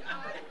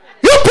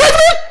 You're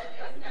pregnant?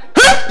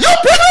 Huh? You're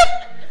pregnant?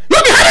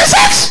 You'll be having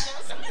sex?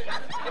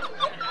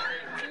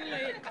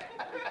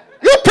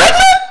 You're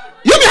pregnant?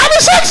 You'll be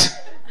having sex?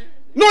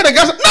 No, the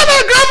girl said, no,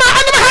 grandma,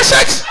 I never had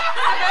sex.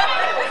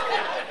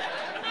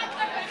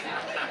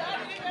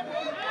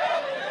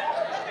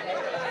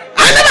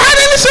 I never had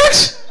any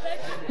sex.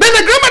 Then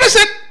the grandmother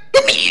said,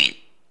 to me,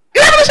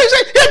 you haven't sex?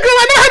 Yeah,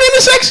 grandma, I never had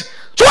any sex.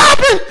 So what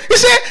happened? He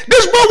said,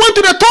 this boy went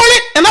to the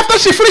toilet, and after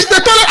she finished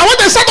the toilet, I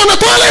went and sat on the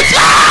toilet.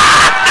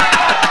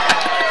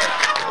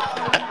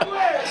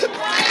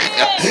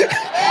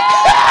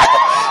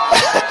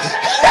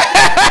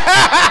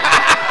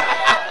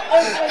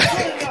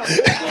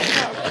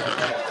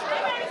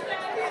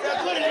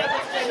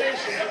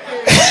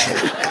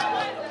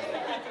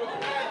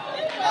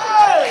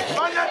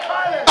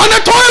 On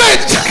the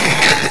toilet.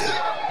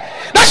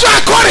 That's why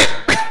I caught it.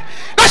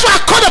 That's why I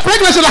caught the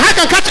pregnancy. Like I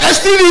can catch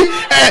STD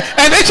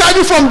and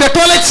HIV from the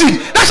toilet seat.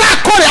 That's why I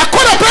caught it. I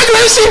caught the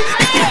pregnancy.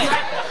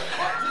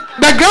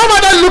 The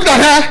grandmother looked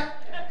at her,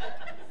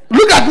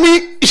 looked at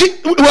me.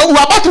 We were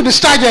about to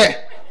discharge her.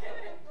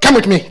 Come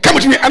with me. Come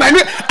with me. And I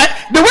knew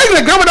the way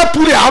the grandmother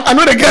pulled it out, I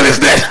know the girl is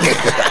there.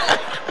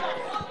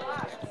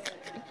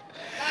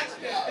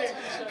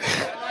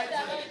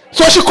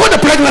 So she caught the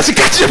pregnancy,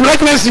 catch the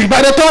pregnancy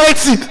by the toilet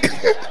seat.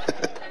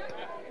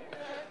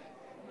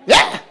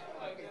 Yeah.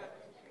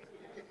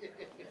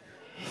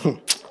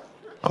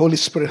 Holy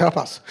Spirit, help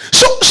us.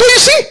 So you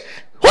see,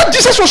 what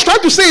Jesus was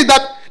trying to say is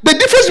that the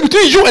difference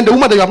between you and the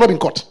woman that you have not been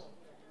caught.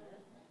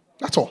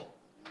 That's all.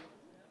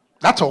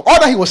 That's all. All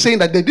that he was saying,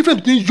 that the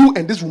difference between you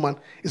and this woman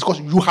is because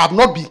you have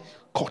not been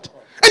caught.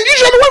 And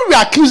usually when we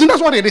are accusing,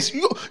 that's what it is.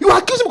 You are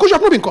accusing because you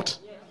have not been caught.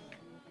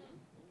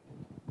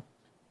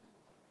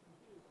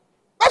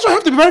 That's why you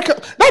have to be very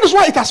careful. That is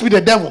why it has to be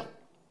the devil.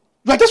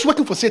 You are just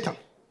working for Satan.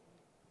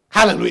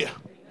 Hallelujah.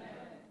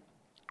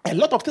 A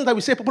lot of things that we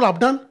say people have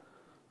done,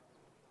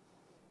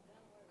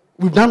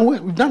 we've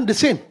done the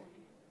same.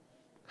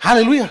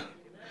 Hallelujah.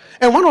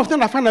 And one of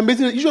them I find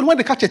amazing, usually when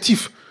they catch a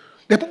thief,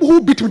 the people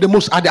who beat him the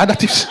most are the other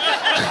thieves.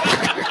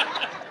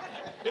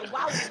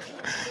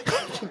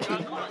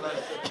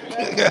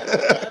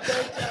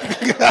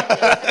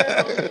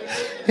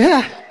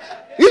 Yeah.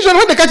 Usually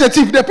when they catch a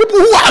thief, the people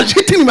who are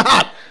hitting him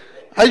hard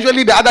are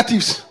usually the other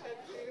thieves.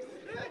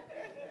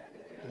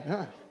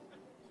 Yeah.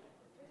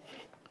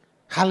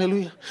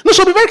 Hallelujah. No,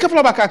 so be very careful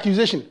about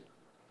accusation.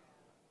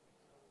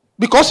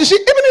 Because you see,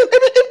 even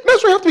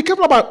that's why you have to be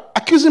careful about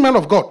accusing men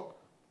of God.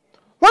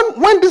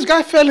 When this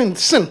guy fell in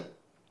sin,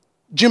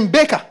 Jim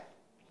Baker,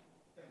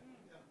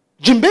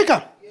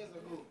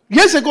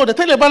 years ago, the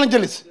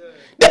televangelist,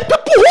 the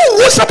people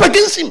who rose up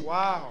against him,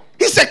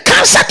 he's a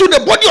cancer to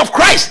the body of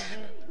Christ.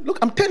 Look,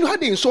 I'm telling you how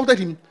they insulted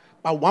him.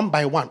 But one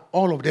by one,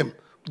 all of them,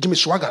 Jimmy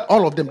Swaggart,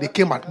 all of them, they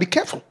came out. Be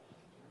careful.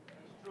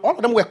 All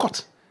of them were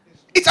caught.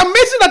 It's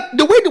amazing that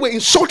the way they were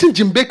insulting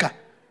Jim Baker.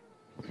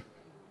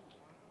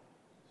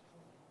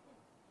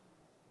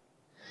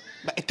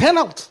 But it turned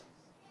out.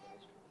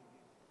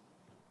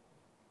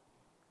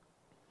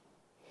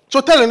 So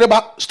tell your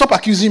neighbor, stop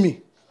accusing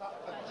me.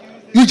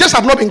 You just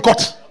have not been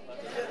caught.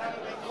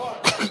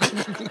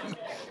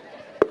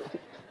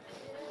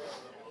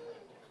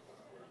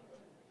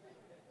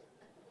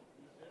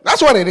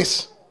 That's what it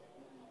is.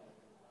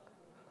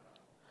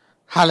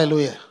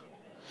 Hallelujah.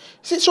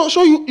 See,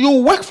 so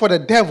you work for the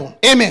devil.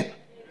 Amen.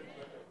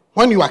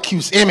 When you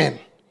accuse. Amen.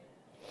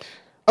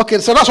 Okay,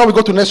 so that's what we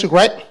go to next week,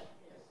 right?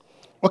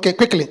 Okay,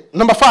 quickly.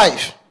 Number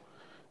 5.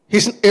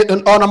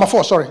 Number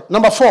 4, sorry.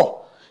 Number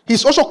 4.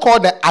 He's also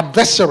called the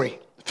adversary.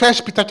 1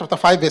 Peter chapter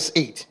 5, verse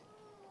 8.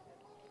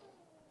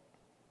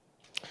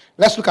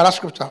 Let's look at that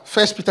scripture.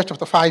 1 Peter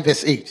chapter 5,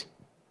 verse 8.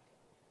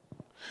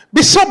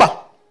 Be sober.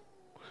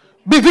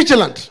 Be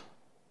vigilant.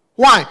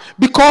 Why?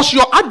 Because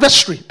your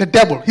adversary, the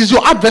devil, he's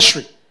your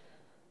adversary.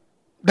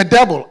 The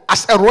devil,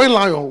 as a roaring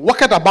lion,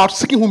 walketh about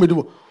seeking whom he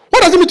devour.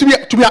 What does it mean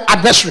to be an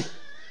adversary?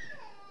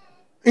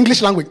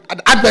 English language.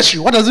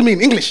 Adversary. What does it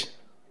mean? English.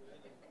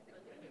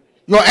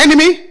 Your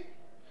enemy,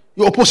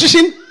 your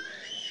opposition.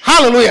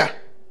 Hallelujah.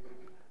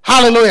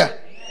 Hallelujah.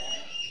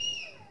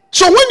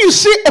 So when you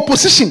say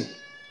opposition,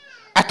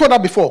 I told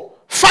that before,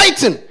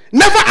 fighting,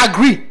 never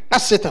agree,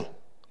 that's Satan.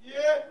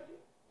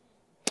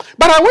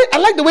 But I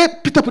like the way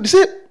Peter put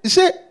it. He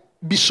said,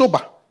 be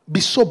sober.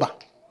 Be sober.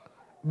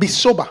 Be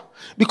sober.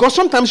 Because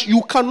sometimes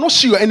you cannot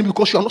see your enemy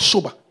because you are not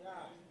sober.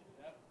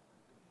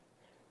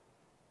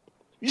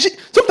 You see,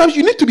 sometimes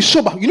you need to be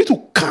sober. You need to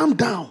calm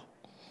down.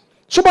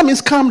 Sober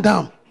means calm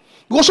down.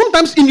 Because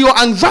sometimes in your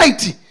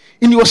anxiety,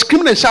 in your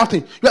screaming and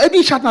shouting, you are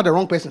even shouting at the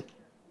wrong person.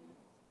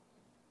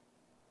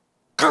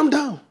 Calm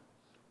down.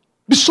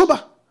 Be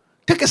sober.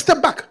 Take a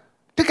step back.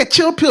 Take a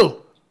chill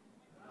pill.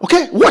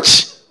 Okay?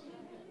 Watch.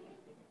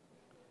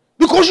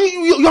 Because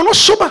you are not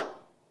sober.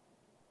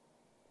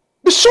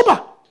 Be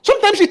sober.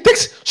 Sometimes it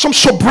takes some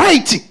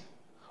sobriety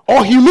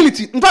or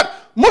humility. In fact,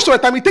 most of the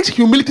time it takes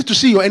humility to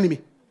see your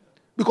enemy.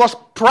 Because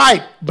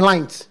pride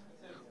blinds.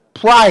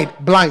 Pride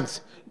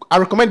blinds. I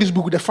recommend this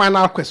book, The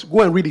Final Quest.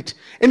 Go and read it.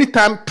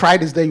 Anytime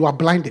pride is there, you are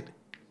blinded.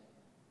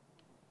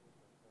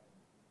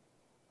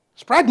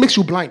 Pride makes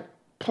you blind.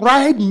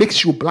 Pride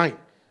makes you blind.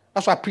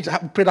 That's why I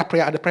pray that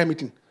prayer at the prayer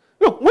meeting.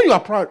 Look, when you are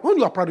proud,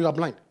 you are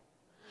blind.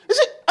 You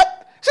see,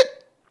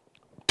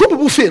 two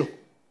people fail.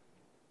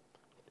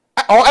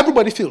 Or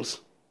everybody fails.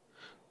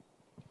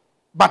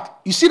 But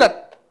you see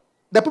that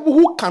the people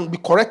who can be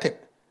corrected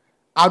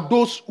are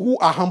those who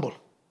are humble.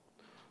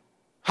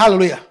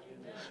 Hallelujah.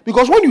 Amen.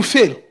 Because when you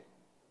fail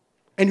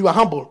and you are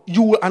humble,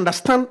 you will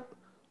understand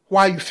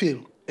why you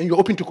fail and you're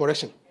open to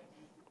correction.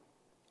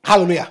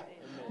 Hallelujah.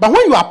 Amen. But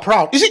when you are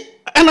proud, you see,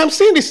 and I'm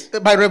saying this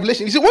by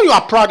revelation, you see, when you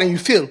are proud and you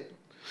fail,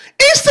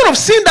 instead of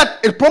seeing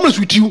that a problem is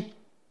with you,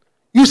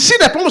 you see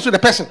the problem is with the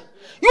person.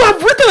 You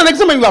have written an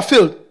exam and you have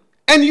failed.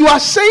 And you are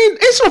saying,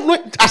 instead of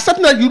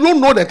accepting that you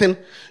don't know the thing,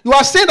 you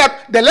are saying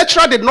that the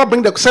lecturer did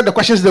not set the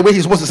questions the way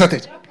he's supposed to set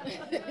it. And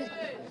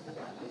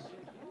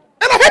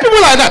I've heard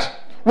people like that.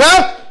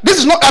 Well, this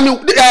is not,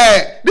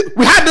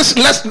 we had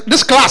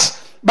this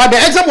class, but the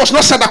exam was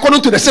not set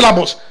according to the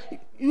syllabus.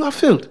 You have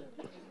failed.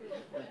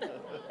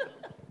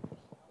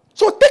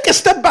 So take a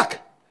step back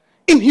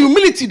in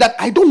humility that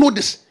I don't know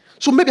this.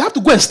 So maybe I have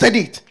to go and study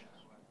it.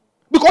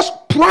 Because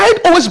pride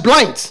always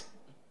blinds.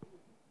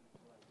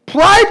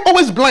 Pride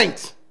always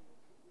blinds.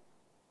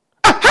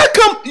 How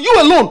come you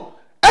alone,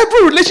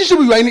 every relationship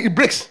you are in, it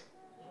breaks?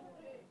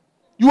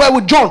 You were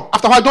with John.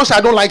 After a while, John said,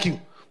 I don't like you.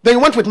 Then you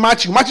went with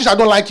Matthew. Matthew said, I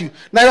don't like you.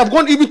 Now you have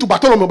gone even to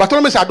Bartholomew.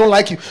 Bartholomew said, I don't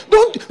like you.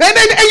 And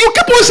you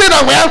keep on saying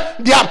that, well,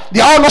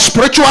 they are not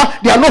spiritual.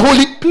 They are not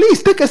holy.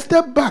 Please take a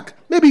step back.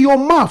 Maybe your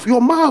mouth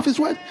is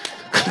what?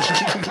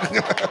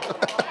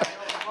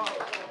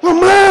 Your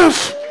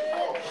mouth.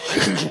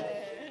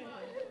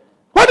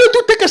 Why don't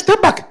you take a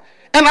step back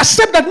and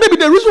accept that maybe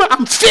the reason why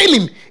I'm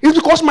failing is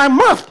because my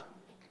mouth.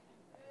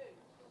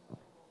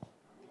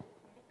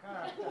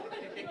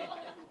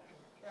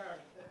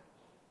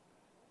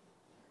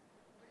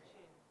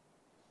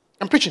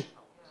 I'm preaching.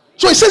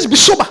 So it says be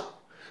sober.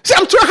 See,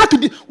 I'm trying hard to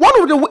do.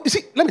 One of the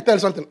see, let me tell you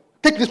something.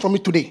 Take this from me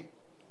today.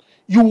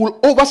 You will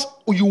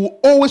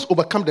always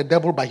overcome the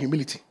devil by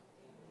humility.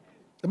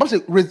 The Bible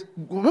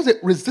says,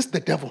 resist the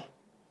devil.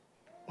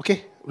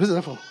 Okay? Resist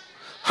the devil.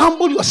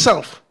 Humble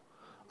yourself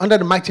under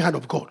the mighty hand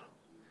of God.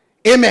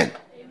 Amen.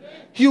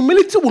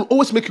 Humility will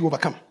always make you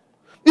overcome.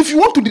 If you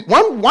want to,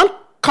 one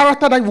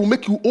character that will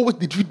make you always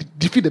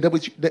defeat the devil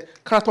is the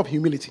character of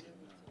humility.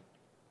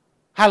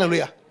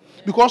 Hallelujah.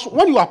 Because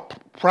when you are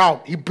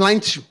proud, he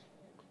blinds you.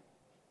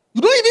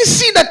 You don't even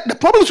see that the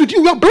problem is with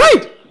you. You are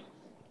blind.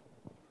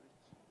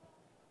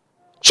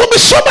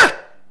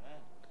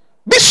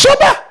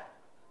 sober.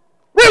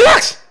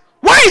 Relax.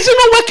 Why is it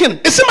not working?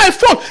 Is it my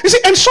fault? You see,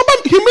 and sober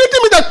humility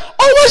means that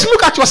always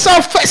look at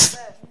yourself first.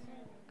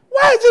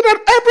 Why is it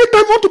that every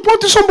time you want to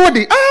point to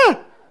somebody?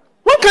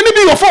 When can it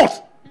be your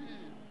fault?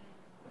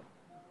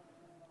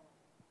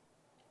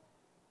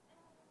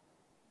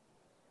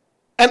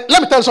 And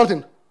let me tell you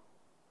something.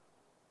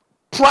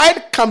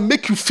 Pride can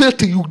make you fail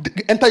till you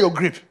enter your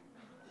grave.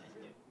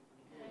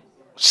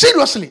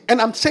 Seriously. And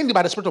I'm saying it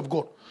by the Spirit of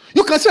God.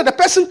 You can say the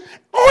person,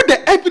 all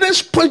the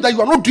evidence points that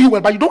you are not doing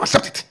well, but you don't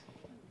accept it.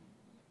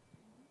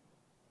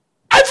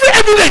 Every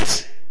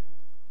evidence.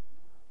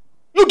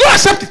 You don't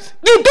accept it.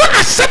 You don't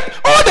accept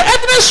all the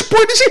evidence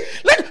points. You see,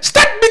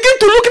 start begin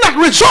to looking at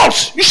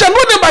results. You shall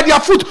know them by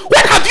their fruit.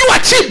 What have you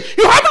achieved?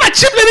 You haven't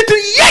achieved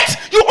anything yet.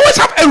 You always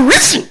have a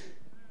reason.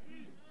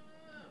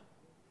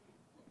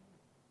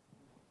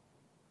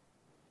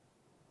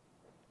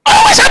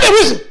 Always have a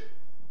reason.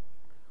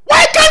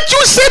 Why can't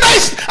you say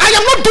that I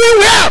am not doing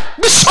well?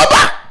 Be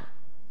sober.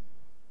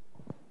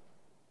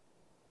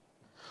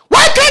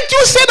 Why can't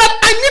you say that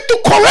I need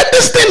to correct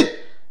this thing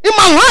in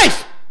my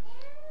life?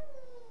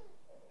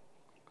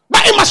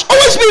 But it must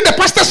always be the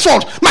pastor's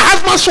fault, my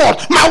husband's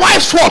fault, my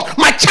wife's fault,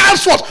 my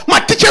child's fault,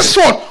 my teacher's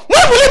fault.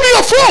 When will it be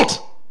your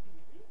fault?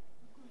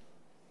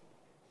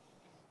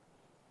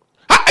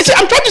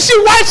 I'm trying to see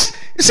why.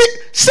 You see,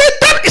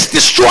 Satan is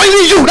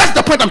destroying you. That's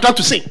the point I'm trying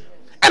to say.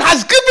 And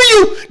has given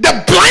you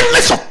the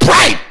blindness of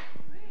pride.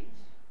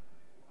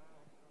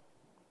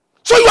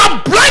 So you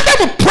are blinded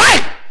with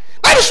pride.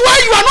 That is why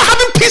you are not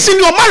having peace in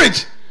your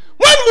marriage.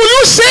 When will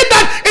you say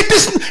that it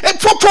is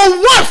for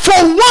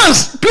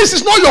once? Please,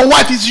 it's not your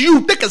wife, it's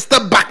you. Take a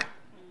step back.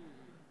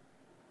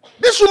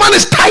 This woman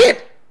is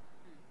tired.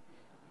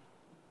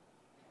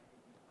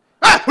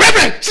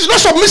 Reverend, she's not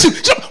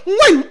submissive.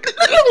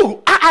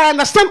 I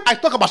understand I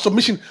talk about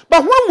submission,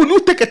 but when will you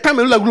take a time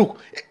and look,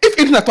 if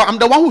even at all, I'm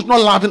the one who's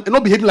not loving and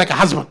not behaving like a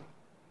husband?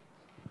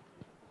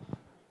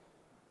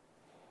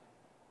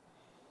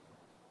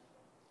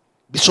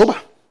 Be sober.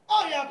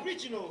 Oh, you are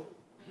preaching.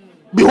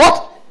 Be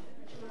what?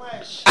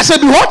 I said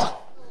be what?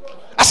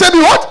 I said be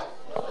what?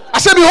 I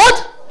said be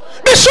what?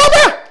 Be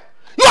sober.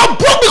 You are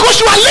broke because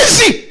you are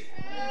lazy.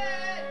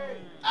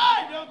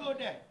 Don't go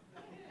there.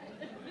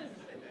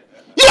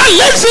 You are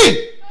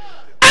lazy.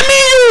 I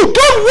mean, you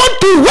don't want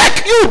to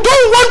work. You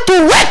don't want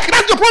to work.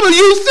 That's the problem.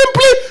 You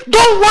simply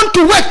don't want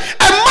to work.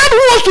 A man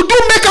who wants to do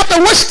makeup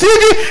and watch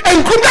TV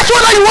and group, that's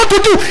what you want to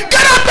do.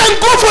 Get up and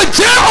go for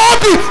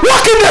JOB.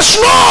 Walk in the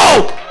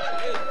snow.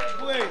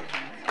 Wait.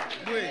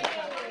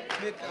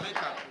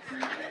 Makeup.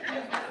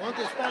 Want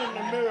to stand in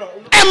the mirror.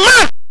 A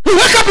man, you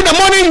wake up in the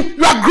morning,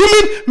 you are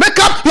grooming,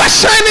 makeup, you are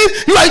shining,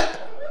 you are...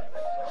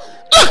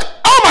 Look,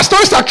 all my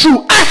stories are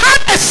true. I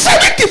had a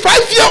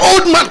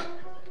 75-year-old man.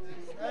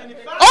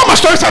 All my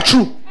stories are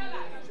true.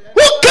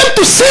 Who came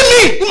to see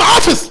me in my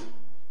office?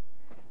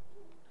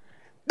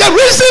 The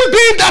reason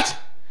being that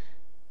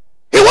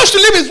he wants to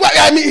leave his wife.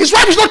 I mean, his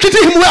wife is not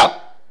treating him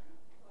well.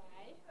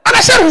 And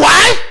I said,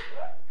 why?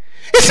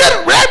 He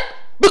said,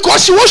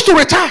 because she wants to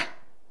retire.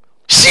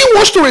 She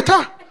wants to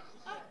retire.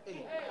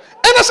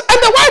 And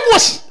the wife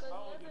was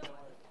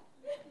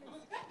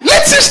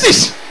late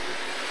 60s.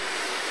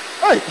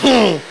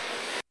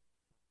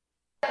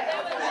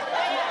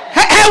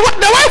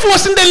 The wife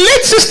was in the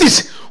late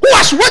 60s who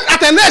has worked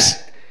at a nurse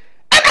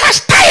and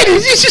has tired.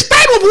 She's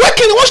tired of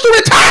working and wants to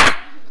retire.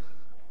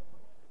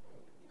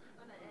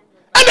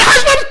 And the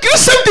husband,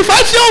 this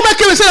 75-year-old man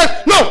came and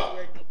said, no,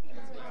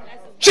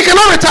 she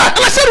cannot retire.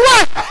 And I said,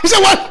 why? He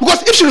said, well,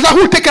 because if she retires,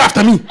 who will take care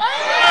after me?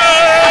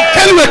 I'm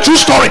telling you a true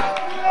story.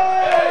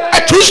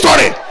 A true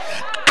story.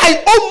 I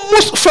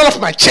almost fell off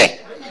my chair.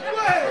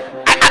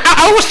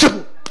 I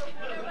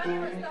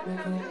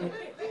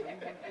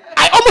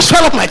almost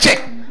fell off my chair.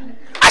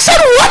 I said,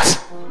 what?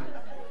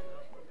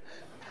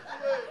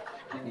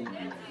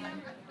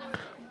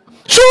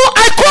 So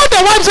I called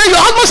the wife and said,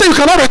 your husband said you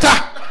cannot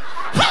retire.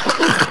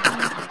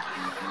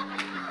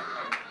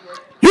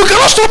 You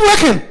cannot stop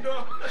working.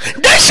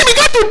 Then she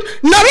began to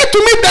narrate to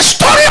me the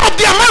story of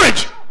their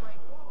marriage.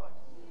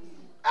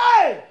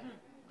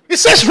 He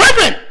says,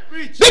 Reverend,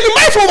 they've been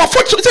married for over 40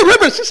 years. He said,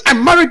 Reverend, since I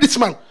married this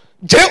man,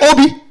 JOB.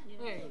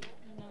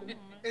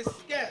 It's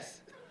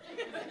scarce.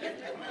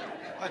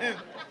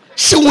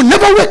 She will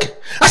never work.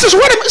 I said, so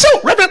what am I?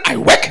 So, Reverend, I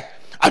work.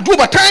 I do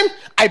overtime.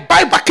 I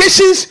buy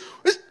vacations.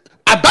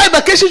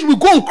 We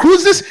go on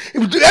cruises.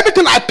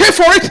 Everything, I pay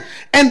for it.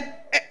 And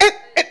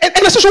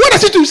I said, so what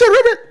does it do? He said,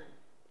 Reverend,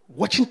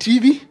 watching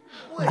TV,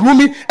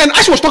 grooming. And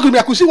as she was talking to me,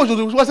 I could see what she was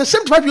doing. It was a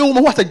 75-year-old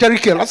woman who was a jerry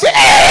can. I said,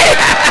 hey!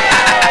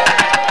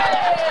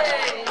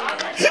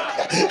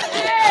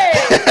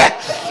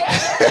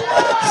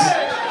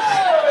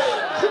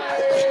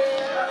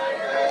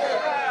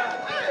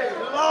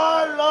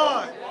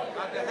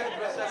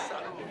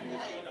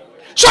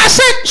 So I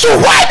said, so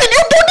why did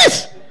you do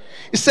this?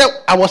 He said,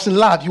 I was in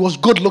love. He was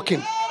good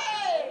looking.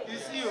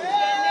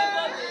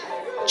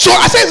 So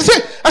I said,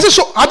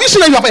 so have you seen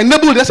that you have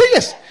enabled? I said,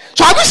 yes.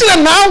 So have you seen that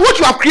now what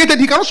you have created,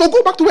 he can also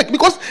go back to work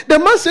because the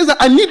man says that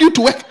I need you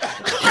to work.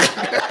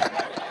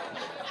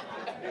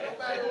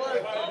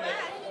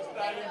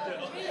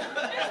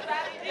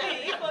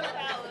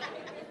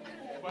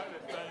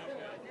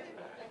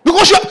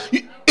 Because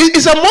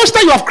it's a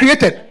monster you have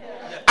created.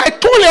 I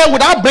told her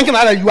without blinking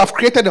at her, you have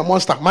created a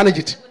monster. Manage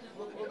it.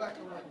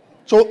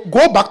 So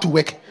go back to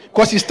work.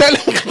 Because he's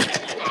telling.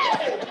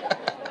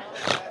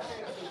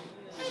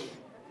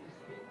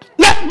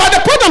 Now, but the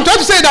point I'm trying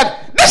to say is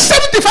that this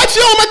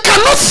 75-year-old man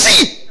cannot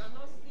see.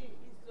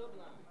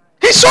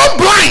 He's so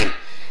blind.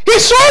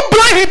 He's so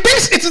blind. He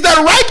thinks it is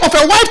the right of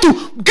a wife to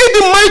give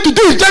him money to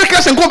do his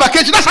jerrycans and go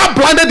vacation. That's how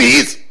blinded he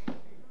is.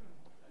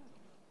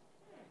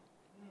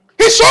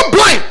 He's so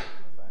blind.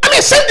 I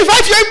mean,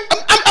 75 years.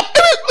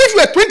 If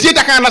you are 28,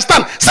 I can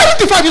understand.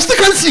 75, you still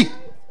can't see.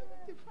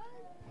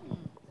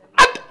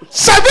 At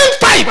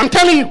 75, I'm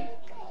telling you.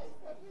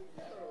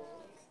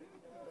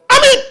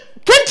 I mean,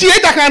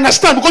 28, I can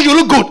understand because you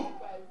look good.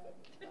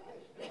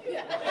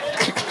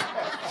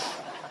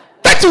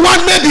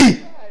 31,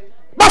 maybe.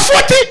 But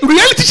 40,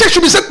 reality check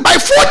should be set by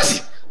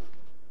 40.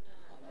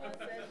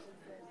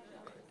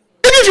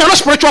 Even if you're not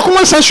spiritual,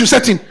 common sense should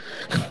set in.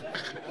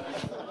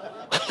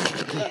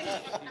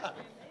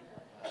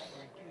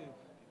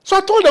 So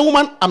I told the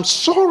woman, I'm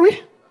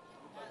sorry.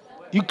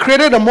 You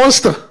created a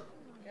monster.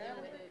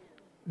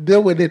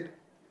 Deal with it.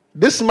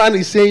 This man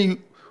is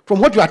saying, from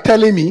what you are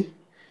telling me,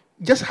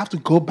 you just have to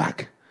go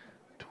back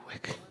to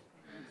work.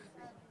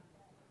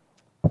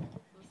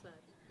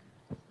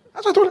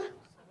 That's what I told her.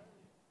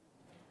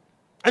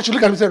 And she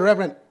looked at me and said,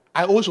 Reverend,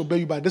 I always obey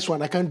you, but this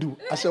one I can't do.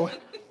 I said,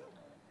 what?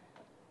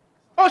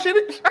 Oh, she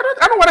did. I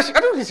don't know whether I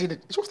don't think she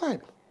did. She was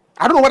tired.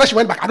 I don't know whether she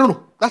went back. I don't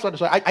know. That's what.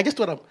 So I just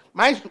told her.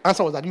 My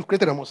answer was that you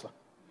created a monster.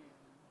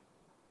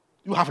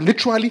 You have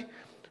literally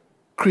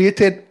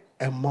created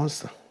a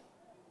monster.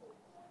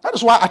 That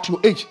is why at your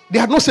age, they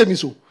had not saved me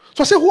so.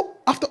 So I said,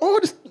 after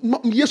all these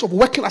years of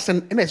working as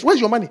an NS,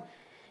 where's your money?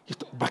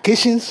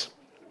 Vacations,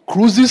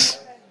 cruises.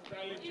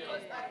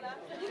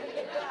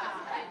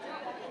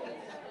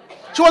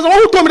 She was the one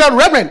who told me that,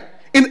 Reverend,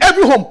 in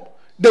every home,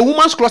 the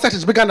woman's closet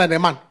is bigger than the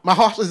man. My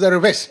house is the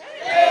reverse.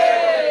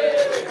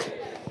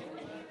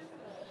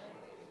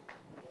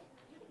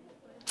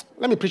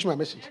 Let me preach my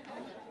message.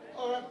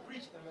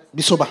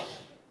 Be sober.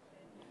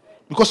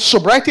 Because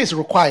sobriety is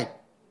required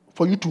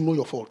for you to know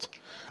your fault.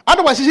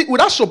 Otherwise, you see,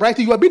 without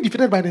sobriety, you are being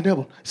defeated by the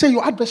devil. Say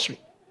your adversary.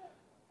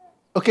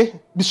 Okay?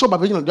 Be sober,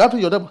 vigilant. You have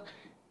your devil.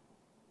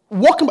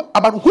 Walking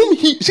about whom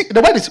he, see,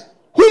 the word is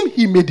whom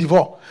he may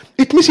devour.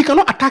 It means he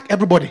cannot attack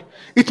everybody.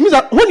 It means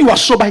that when you are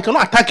sober, he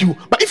cannot attack you.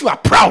 But if you are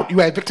proud, you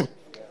are a victim.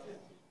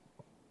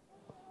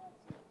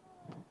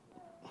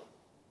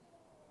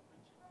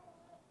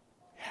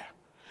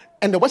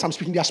 And the words I'm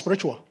speaking, they are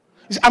spiritual.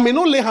 See, I may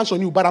not lay hands on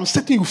you, but I'm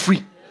setting you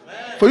free.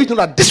 Amen. For you to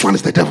know that this one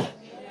is the devil.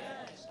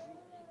 Yes.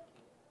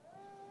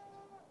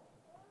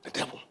 The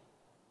devil.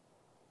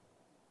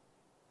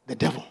 The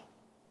devil.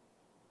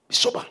 Be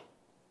sober.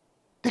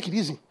 Take it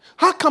easy.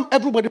 How come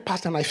everybody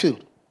passed and I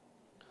failed?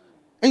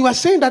 And you are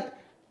saying that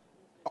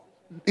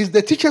it's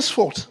the teacher's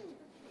fault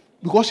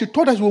because he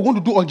told us we were going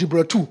to do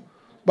algebra 2.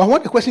 But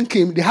when the question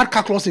came, they had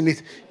calculus in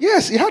it.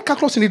 Yes, it had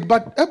calculus in it,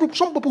 but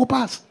some people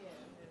passed.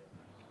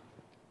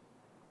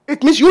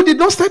 It means you did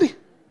not study.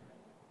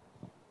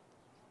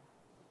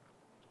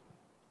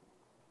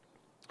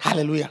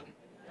 Hallelujah.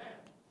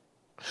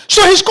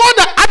 So he's called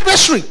the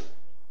adversary.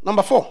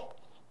 Number 4.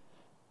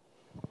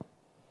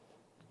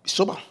 Be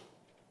sober.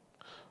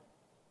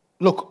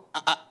 Look,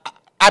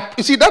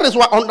 you see, that is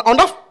why on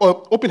that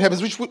open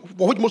heavens, for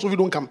which most of you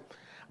don't come,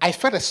 I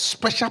felt a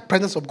special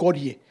presence of God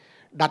here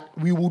that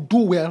we will do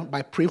well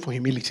by praying for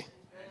humility.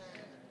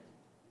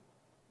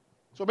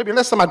 So maybe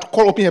next time I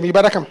call open heaven, you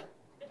better come.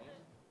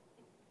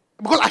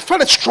 Because I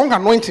felt a strong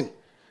anointing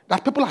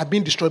that people are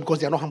being destroyed because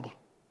they are not humble.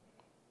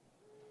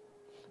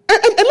 And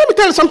let me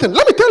tell you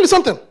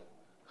something.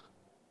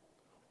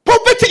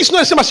 Poverty is not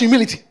the same as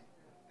humility.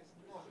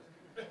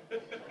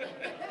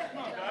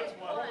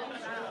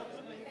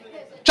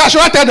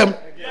 Should I tell them?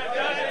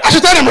 I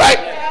should tell them, right?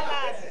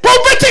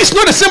 Poverty is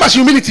not the same as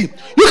humility.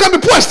 You can be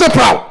poor and still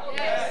proud.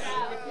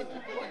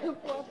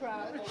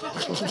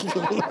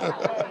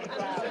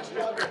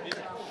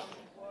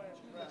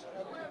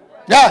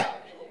 Yeah.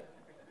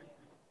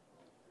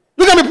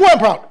 You can be poor and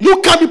proud.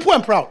 You can be poor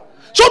and proud.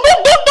 So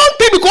don't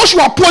think because you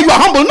are poor, you are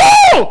humble.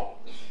 No.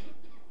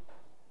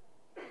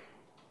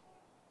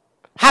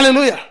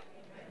 Hallelujah.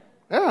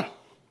 Yeah.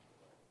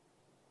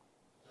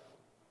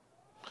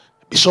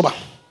 Be sober.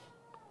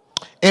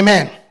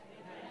 Amen.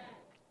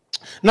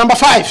 Number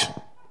 5.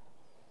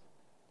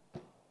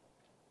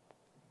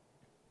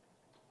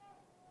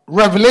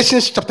 Revelation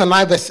chapter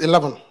 9 verse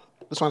 11.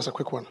 This one is a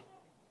quick one.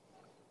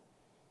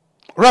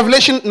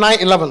 Revelation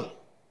 9:11.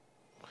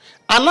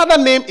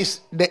 Another name is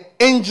the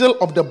angel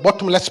of the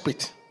bottomless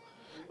pit.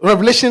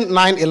 Revelation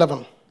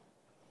 9:11.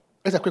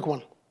 It's a quick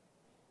one.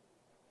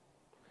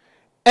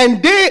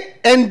 And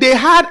they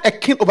had a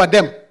king over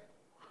them,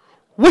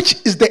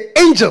 which is the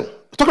angel.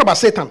 We're talking about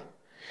Satan.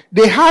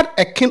 They had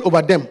a king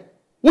over them,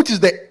 which is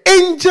the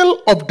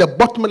angel of the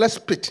bottomless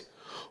pit,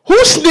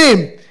 whose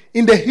name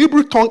in the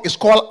Hebrew tongue is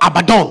called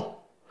Abaddon,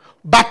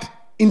 but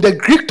in the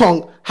Greek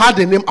tongue had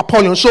the name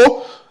Apollyon.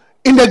 So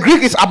in the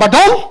Greek it's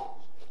Abaddon,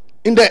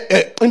 In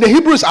the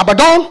Hebrew it's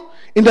Abaddon.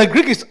 In the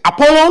Greek it's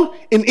Apollon.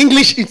 In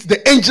English it's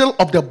the angel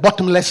of the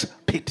bottomless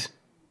pit.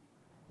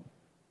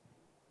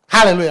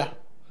 Hallelujah.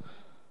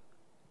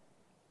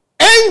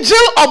 Angel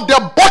of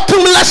the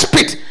bottomless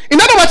pit. In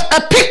other words,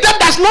 a pit that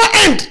does not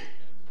end.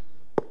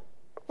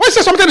 When you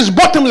say something is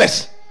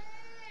bottomless,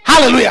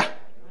 hallelujah,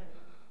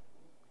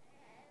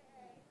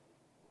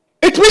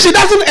 it means it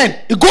doesn't end.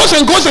 It goes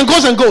and goes and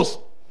goes and goes.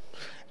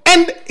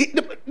 And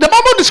the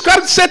Bible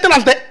describes Satan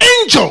as the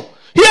angel.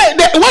 Here,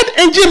 the word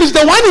angel is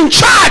the one in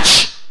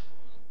charge.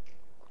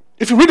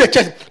 If you read the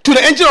church, to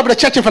the angel of the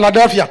church in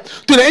Philadelphia,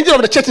 to the angel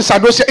of the church in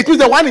Sardosia, it means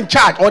the one in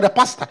charge, or the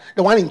pastor,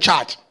 the one in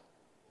charge.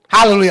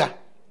 Hallelujah.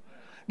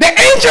 The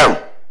angel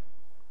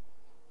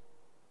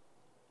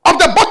of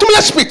the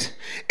bottomless pit.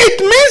 It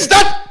means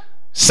that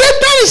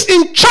Satan is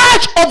in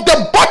charge of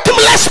the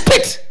bottomless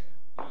pit.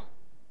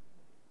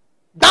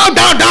 Down,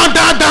 down, down,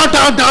 down, down,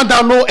 down, down,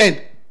 down, no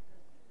end.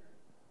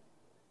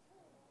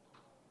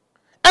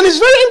 And it's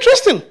very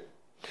interesting.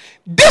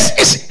 This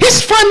is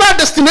his final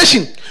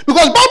destination,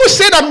 because Bible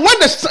said that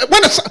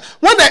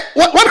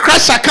when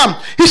Christ shall come,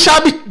 he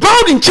shall be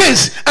bound in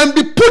chains and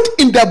be put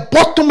in the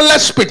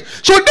bottomless pit.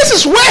 So this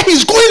is where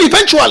he's going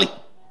eventually.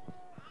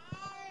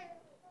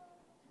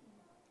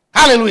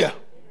 Hallelujah.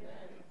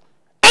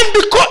 And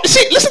because,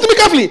 see, listen to me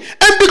carefully.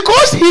 And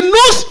because he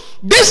knows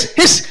this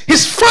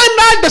his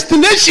final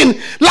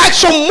destination, like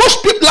some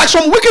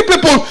wicked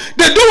people,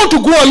 they don't want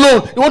to go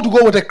alone. They want to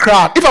go with a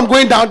crowd. If I'm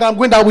going down, I'm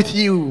going down with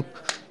you.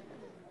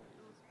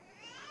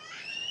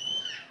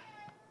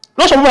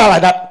 Not some people are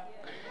like that.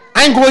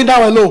 I ain't going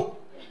down alone.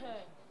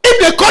 If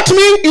they caught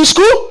me in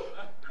school,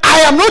 I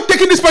am not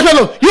taking this person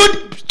alone.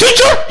 You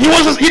teacher, he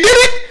did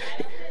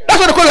it. That's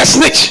what they call a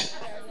snitch.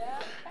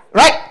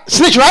 Right?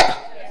 Snitch, right?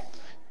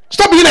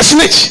 Stop being a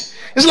snitch.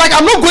 It's like,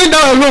 I'm not going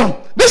down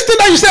alone. This thing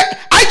that you said,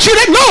 I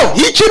cheated. No,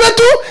 he cheated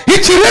too. He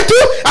cheated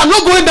too. I'm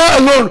not going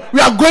down alone.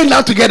 We are going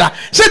down together.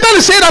 Satan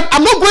is saying that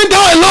I'm not going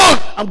down alone.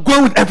 I'm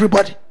going with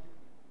everybody.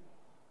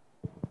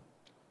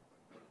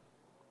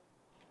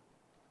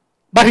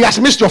 But he has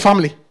missed your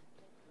family.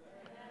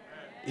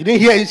 You didn't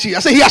hear it. I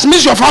said, he has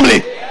missed your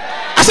family.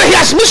 I said, he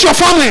has missed your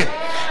family.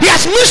 He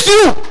has missed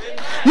you.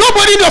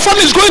 Nobody in your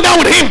family is going down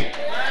with him.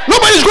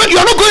 Nobody's going.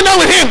 You're not going down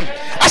with him.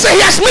 I said,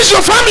 he has missed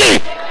your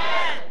family.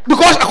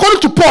 Because according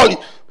to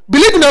Paul,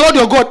 believe in the Lord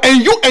your God,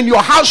 and you and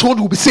your household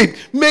will be saved.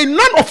 May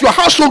none of your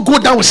household go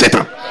down with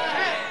Satan.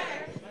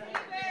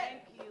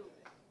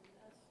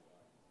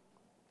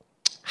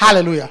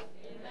 Hallelujah.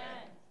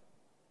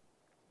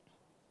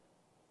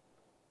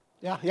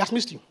 Yeah, he has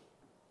missed you.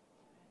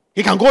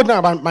 He can go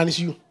down by minus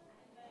you.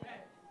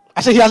 I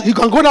said he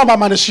can go down by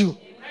minus you.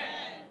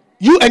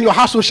 You and your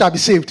household shall be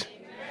saved.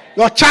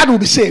 Your child will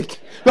be saved.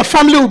 Your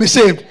family will be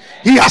saved.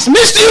 He has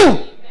missed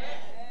you.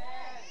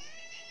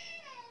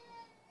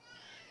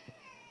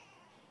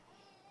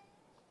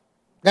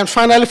 Then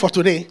finally for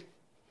today,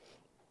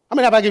 how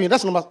many have I given you?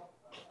 That's number.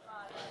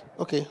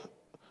 Okay.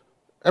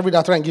 Every day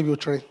I try and give you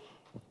 3.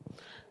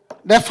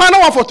 The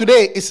final one for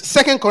today is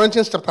 2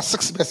 Corinthians chapter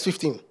 6, verse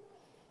 15.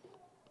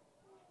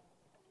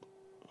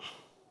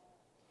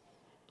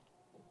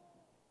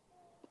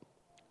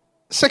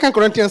 2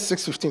 Corinthians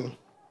 6:15.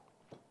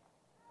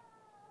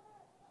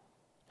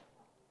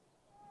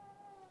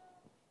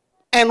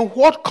 And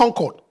what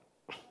concord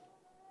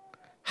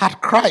had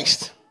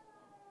Christ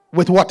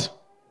with what?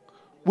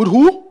 With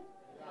who?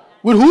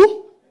 With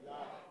who?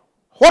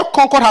 What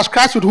concord has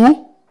Christ with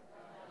who?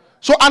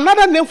 So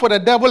another name for the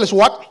devil is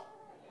what?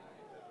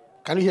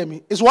 Can you hear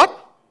me? Is what?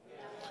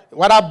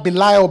 Whether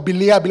Belial or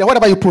Belial,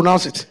 whatever you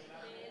pronounce it.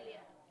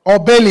 Or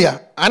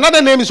Belial.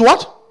 Another name is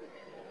what?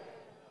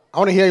 I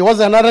want to hear you. What's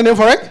another name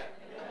for it?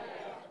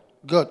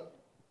 Good.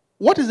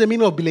 What is the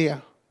meaning of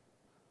Belial?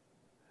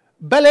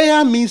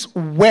 Belial means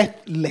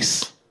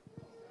worthless.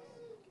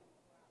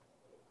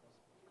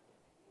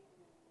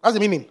 That's the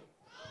meaning.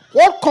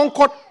 What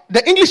concord?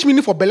 The English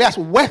meaning for Belial is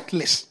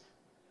worthless.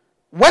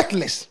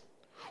 Worthless.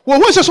 Well,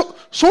 when it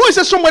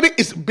says somebody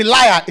is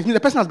Belial, it means the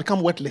person has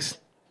become worthless.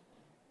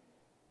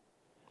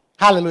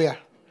 Hallelujah.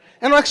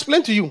 And I'll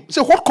explain to you.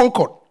 Say, what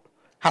concord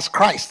has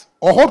Christ,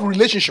 or what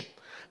relationship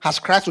has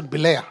Christ with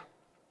Belial,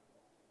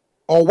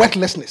 or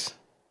worthlessness?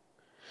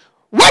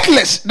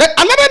 Worthless.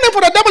 Another name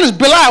for the devil is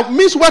Belial,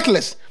 means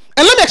worthless.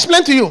 And let me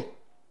explain to you.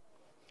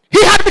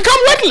 He had become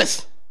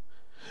worthless.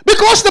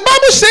 Because the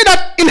Bible said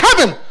that in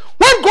heaven,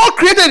 when God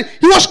created,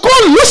 he was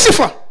called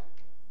Lucifer.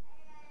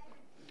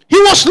 He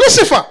was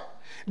Lucifer,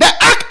 the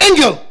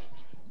archangel.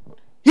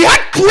 He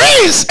had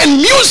praise and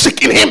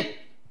music in him.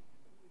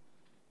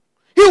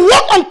 He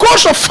walked on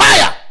course of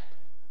fire.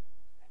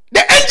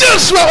 The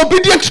angels were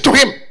obedient to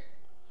him.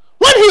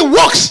 When he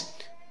walks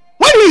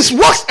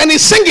and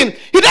he's singing,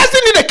 he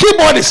doesn't need a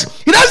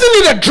keyboardist. He doesn't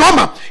need a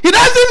drummer. He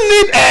doesn't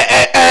need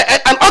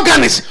an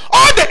organist.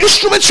 All the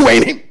instruments were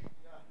in him.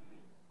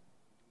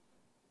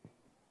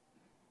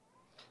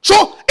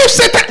 So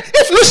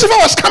if Lucifer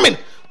was coming,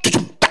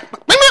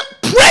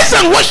 praise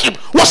and worship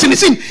was in his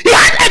scene. He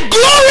had a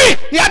glory.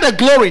 He had a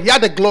glory. He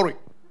had a glory.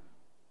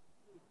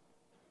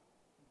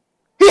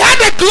 He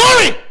had a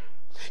glory.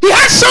 He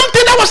had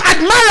something that was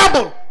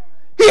admirable.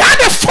 He had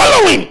a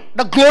following.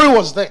 The glory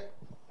was there.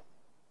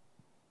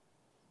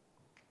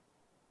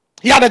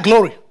 He had a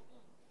glory.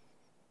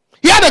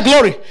 He had a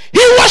glory. He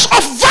was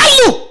of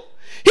value.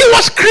 He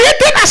was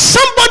created as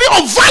somebody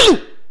of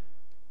value.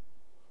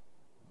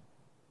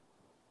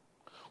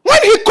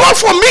 When he called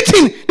for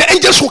meeting, the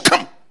angels will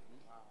come.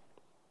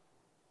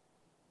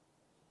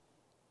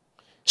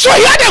 So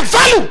he had a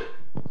value.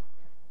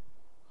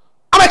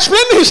 I'm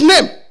explaining his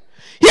name.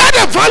 He had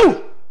a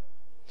value.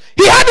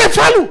 He had a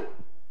value.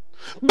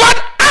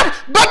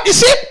 But you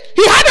see,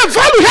 he had a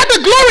value, he had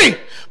a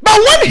glory. But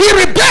when he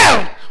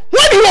rebelled,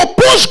 when he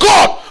opposed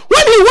God,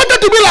 when he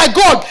wanted to be like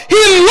God,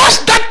 he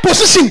lost that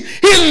position.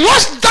 He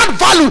lost that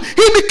value.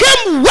 He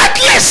became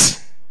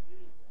worthless.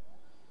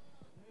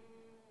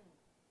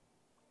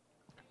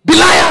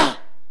 Belial,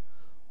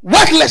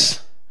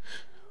 worthless.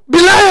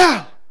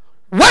 Belial,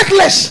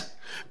 worthless.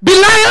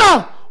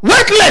 Belial,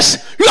 worthless.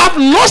 You have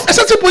lost a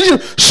certain position.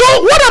 So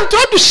what I'm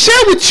trying to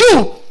share with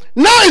you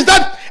now is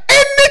that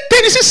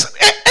anything,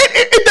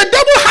 if the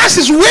devil has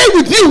his way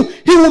with you,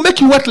 he will make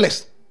you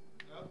worthless.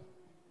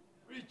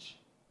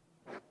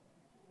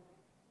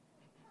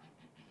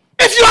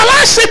 If you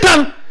allow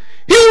Satan,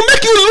 he will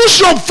make you lose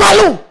your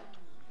value.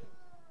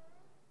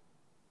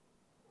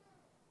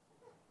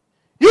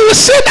 You will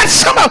see that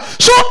somehow.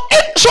 So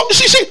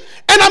you see,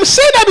 and I'm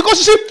saying that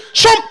because you see,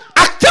 some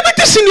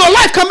activities in your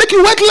life can make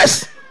you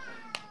worthless.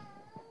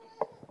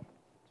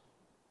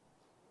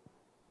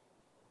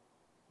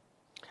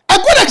 A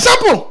good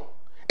example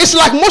is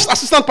like most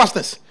assistant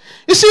pastors.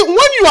 You see, when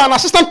you are an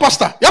assistant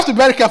pastor, you have to be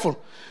very careful.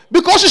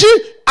 Because you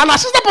see, an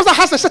assistant pastor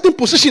has a certain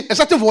position, a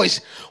certain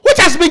voice, which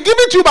has been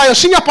given to you by your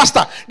senior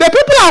pastor. The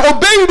people are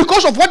obeying you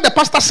because of what the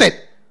pastor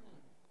said.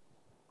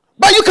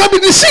 But you can be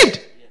deceived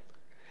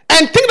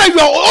and think that you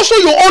are also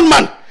your own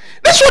man.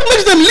 That's what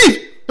makes them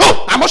leave.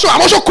 No, I'm also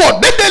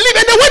called. Then they leave,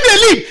 and then when they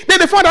leave, then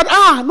they find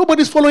out,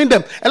 nobody's following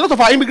them. A lot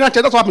of our immigrants,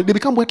 that's what happens. They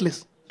become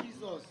worthless.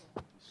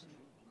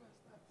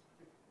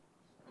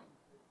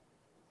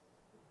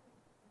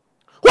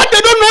 What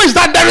they don't know is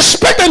that the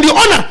respect and the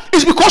honor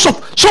is because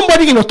of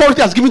somebody in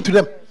authority has given to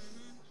them.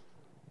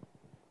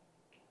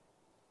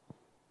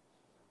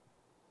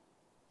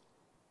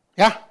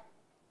 Yeah.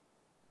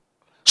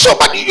 So,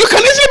 but you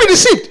can easily be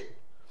deceived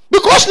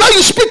because now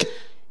you speak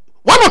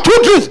one or two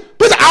truths.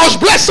 I was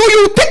blessed. So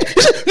you think,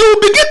 you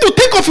will begin to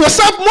think of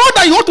yourself more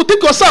than you want to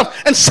think yourself,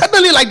 and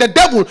suddenly, like the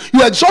devil,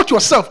 you exalt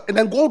yourself, and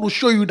then God will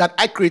show you that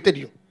I created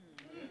you.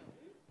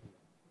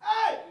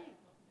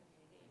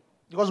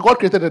 Because God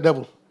created the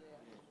devil.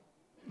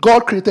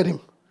 God created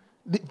him.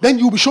 Then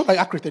you'll be sure that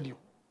I created you.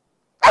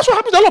 That's what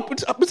happens a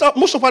lot.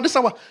 Most of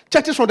our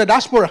churches from the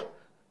diaspora.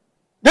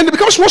 Then they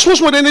become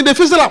small, then they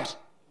fizzle out.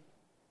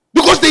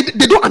 Because they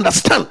don't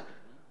understand.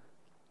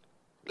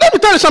 Let me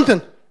tell you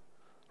something.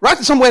 Write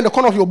it somewhere in the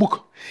corner of your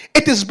book.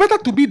 It is better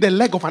to be the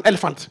leg of an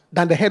elephant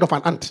than the head of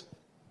an ant.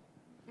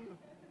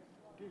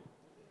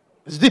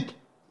 It's deep.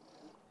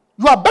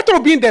 You are better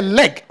off being the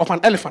leg of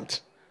an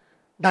elephant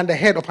than the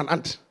head of an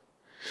ant.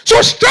 So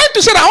it's trying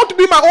to say that I want to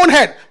be my own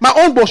head, my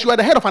own boss. You are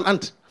the head of an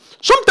ant.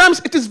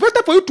 Sometimes it is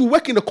better for you to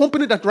work in a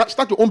company than to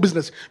start your own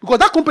business, because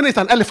that company is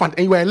an elephant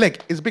and you are a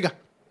leg. It's bigger.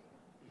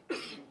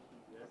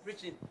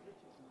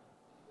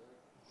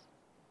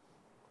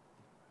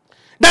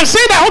 Than say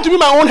that I want to be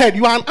my own head.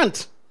 You are an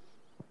ant.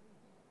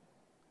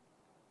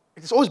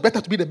 It is always better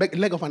to be the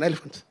leg of an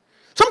elephant.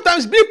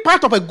 Sometimes being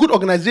part of a good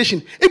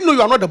organization, even though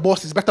you are not the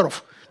boss, is better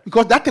off,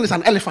 because that thing is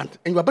an elephant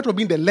and you are better off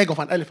being the leg of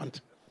an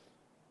elephant.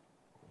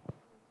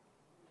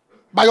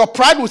 But your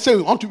pride will say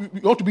you want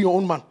to be your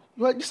own man.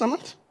 You are just an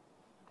ant.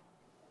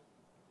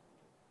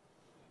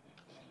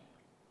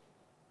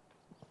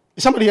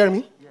 Is somebody hearing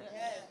me?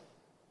 Yes.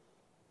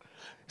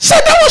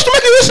 Satan wants to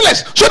make you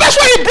useless. So that's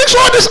why he brings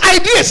all these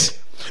ideas.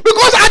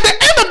 Because at the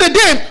end of the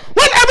day,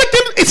 when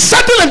everything is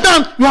settled and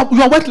done,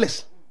 you are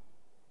worthless.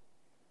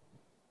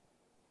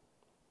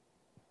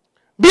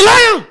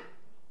 Belial.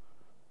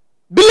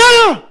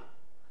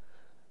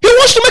 He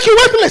wants to make you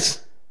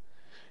worthless.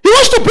 He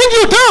wants to bring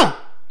you down.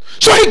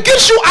 So he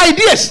gives you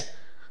ideas.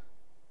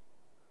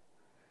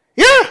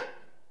 Yeah.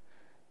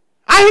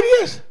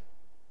 Ideas.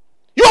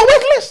 You are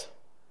worthless.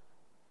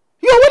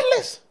 You are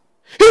worthless.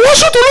 He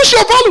wants you to lose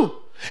your value.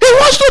 He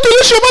wants you to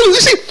lose your value.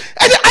 You see,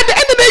 at the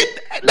end of the day,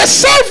 the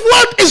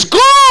self-worth is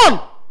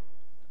gone.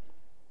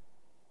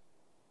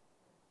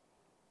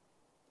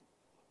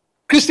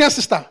 Christian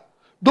sister,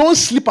 don't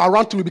sleep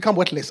around till you become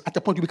worthless. At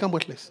the point you become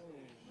worthless.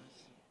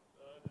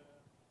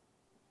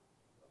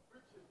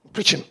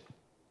 Preaching.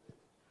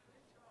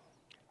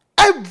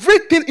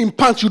 Everything in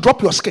pants, you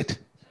drop your skirt.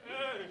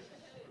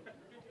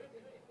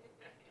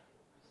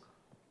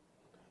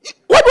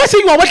 Why do I say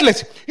you are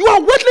worthless? You are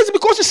worthless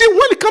because you see,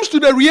 when it comes to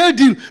the real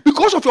deal,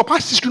 because of your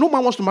past history, no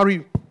man wants to marry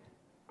you.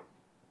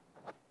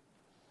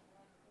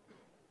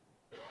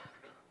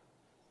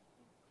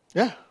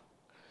 Yeah.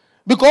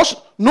 Because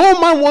no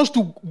man wants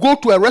to go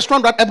to a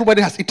restaurant that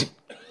everybody has eaten.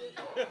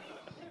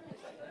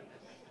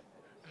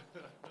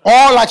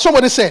 Or like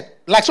somebody said,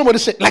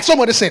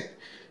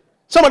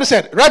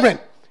 Reverend,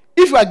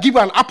 If you are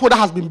given an apple that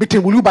has been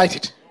bitten, will you bite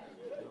it?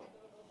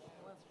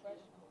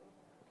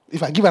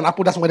 If I give an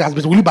apple that somebody has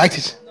bitten, will you bite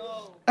it?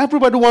 No.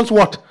 Everybody wants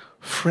what?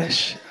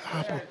 Fresh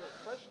apple.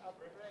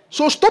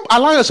 So stop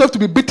allowing yourself to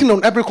be bitten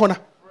on every corner.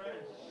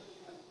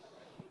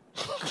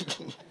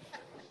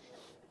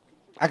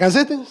 I can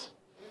say things.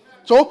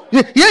 So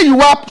here you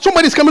are,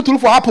 somebody is coming to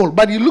look for apple,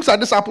 but he looks at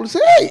this apple and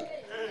says, hey,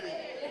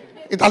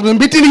 it has been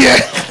bitten here.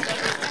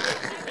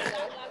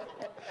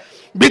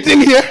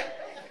 Bitten here.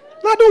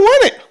 No, I don't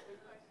want it.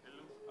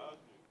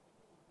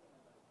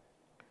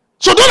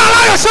 So don't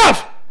allow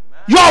yourself.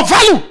 You are of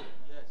value.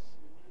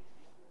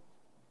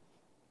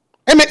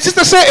 Amen.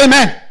 Sister, say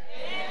amen. Amen.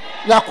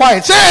 You are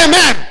quiet. Say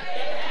amen.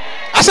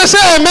 I said,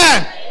 say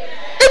amen.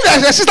 If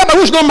there's a sister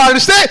who is not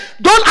married, say,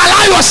 don't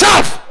allow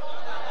yourself.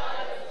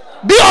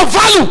 Be of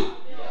value.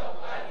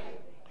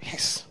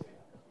 Yes.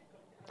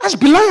 That's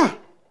Belial.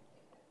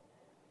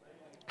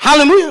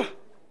 Hallelujah.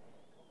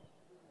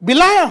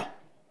 Belial.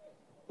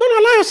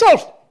 Don't allow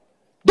yourself.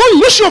 Don't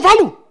lose your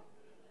value.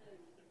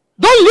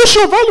 Don't lose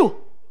your value.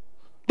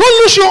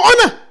 Don't lose your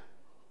honor.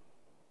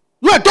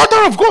 You're a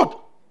daughter of God.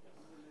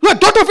 You're a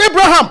daughter of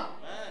Abraham.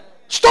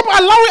 Stop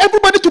allowing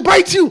everybody to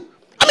bite you.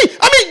 I mean,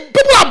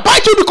 people are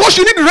biting you because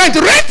you need rent.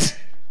 Rent?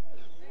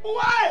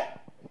 Why?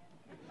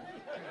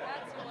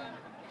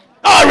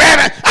 Oh,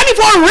 rent. And if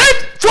you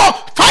rent for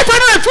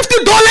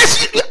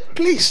 $550,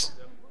 please.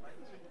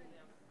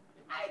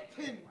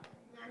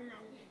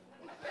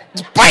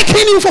 It's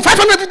biting you for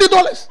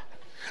 $550.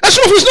 And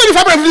some of it's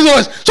not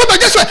 $550. Somebody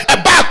just wear a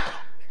bag,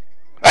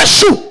 a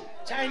shoe.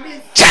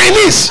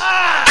 Chinese.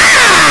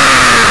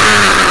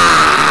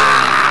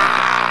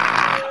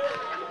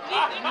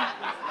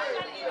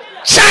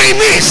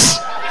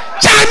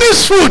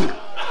 Chinese food.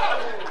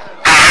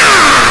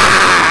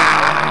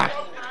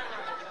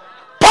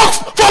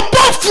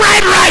 Pork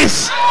fried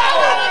rice.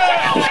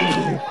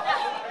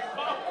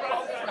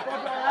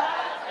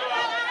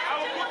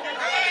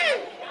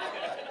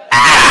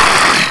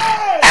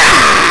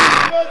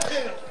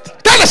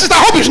 Tell the sister, I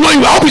hope it's not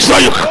you. I hope it's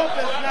not you.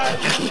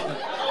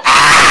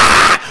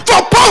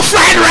 For pork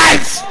fried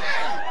rice.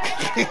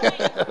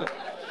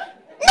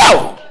 No.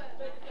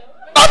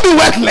 Don't be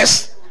worthless.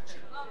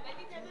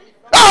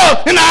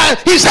 Oh, and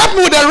he's helping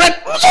me with the rent.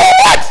 So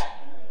what?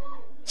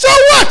 So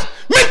what?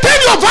 Maintain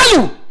your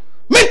value.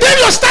 Maintain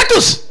your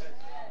status.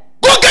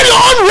 Go get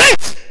your own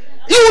rent.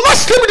 You will not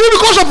sleep with you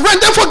because of rent.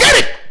 Then forget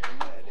it.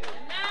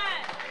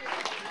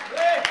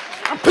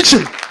 I'm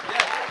preaching.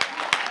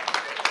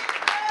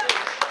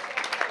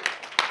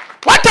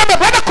 One time a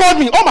brother called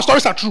me. All my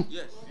stories are true.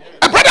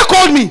 A brother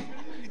called me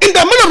in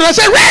the middle of the night and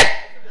said, Red,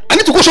 I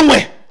need to go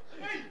somewhere.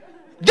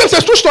 James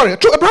says, true story. A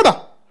brother.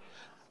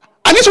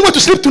 I need somewhere to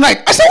sleep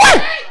tonight. I said,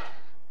 why?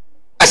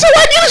 I said,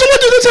 why do you need somewhere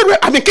to sleep? He said,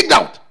 I've been kicked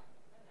out.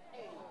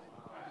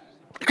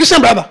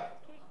 Christian brother.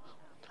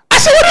 I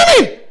said, what do you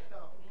mean?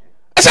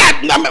 I said,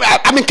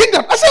 I've been kicked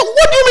out. I said,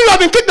 what do you mean you have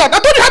been kicked out? I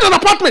thought you had an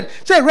apartment.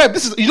 He said, Rev,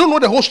 you don't know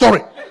the whole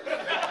story.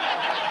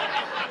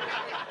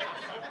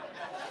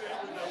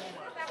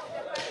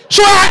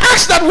 So I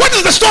asked that, what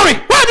is the story?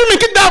 Why have you been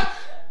kicked out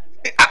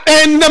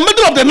in the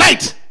middle of the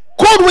night?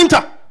 Cold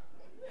winter.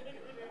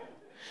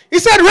 He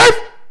said, Rev,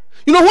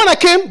 you know when I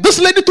came, this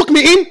lady took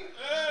me in.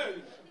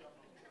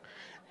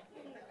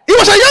 He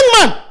was a young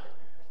man.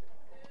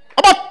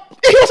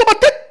 He was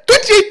about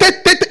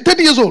 28,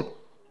 30 years old.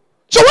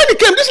 So when he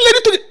came,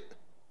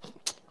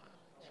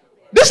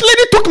 this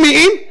lady took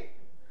me in,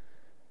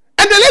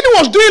 and the lady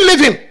was doing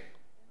living.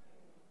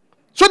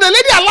 So the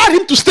lady allowed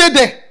him to stay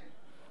there.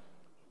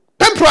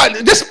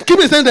 Temporarily, just keep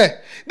him staying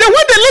there. Then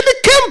when the lady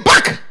came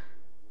back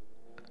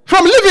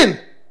from living,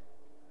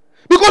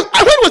 because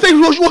when he was there, he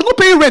was not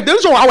paying rent. Then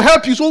so I'll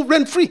help you, so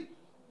rent free.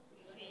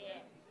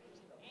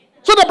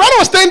 So the brother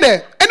was staying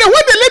there. And then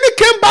when the lady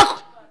came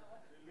back,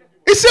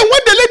 he said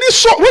when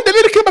the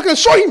lady came back and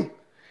saw him,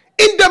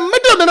 in the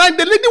middle of the night,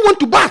 the lady went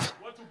to bath.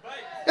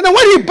 And then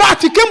when he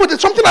bathed, he came with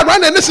something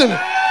around and listened.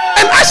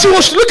 And as she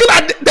was looking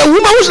at the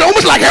woman who was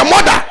almost like her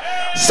mother,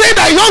 said,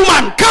 that young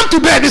man, come to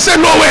bed. He said,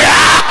 no way.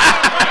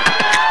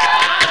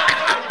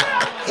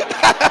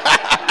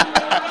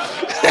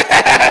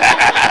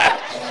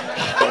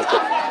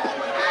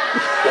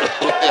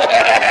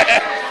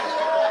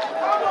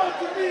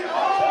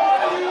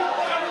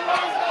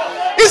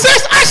 He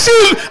says, I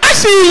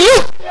see you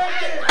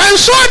and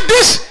saw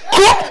this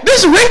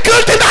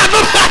wrinkled thing.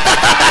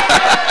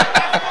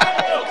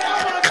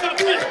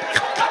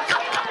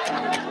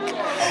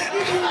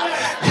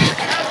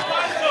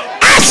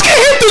 Asking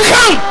him to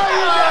come.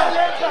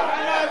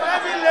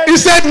 He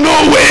said, no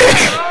way.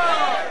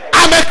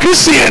 I'm a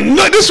Christian.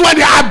 No, this one,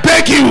 I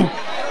beg you.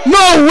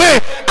 No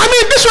way. I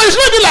mean, this one is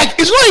not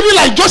even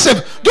like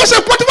Joseph.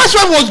 Joseph, Potiphar's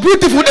wife was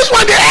beautiful. This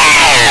one,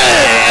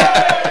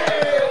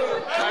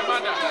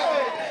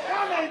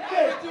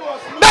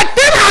 that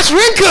thing has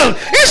wrinkled.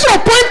 Instead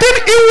of pointing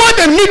inward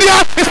and medial,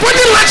 it's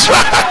pointing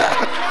lateral.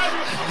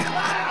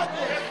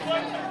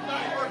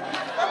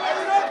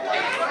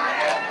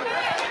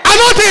 I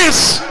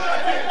noticed.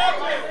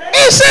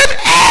 He said,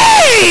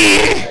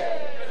 hey.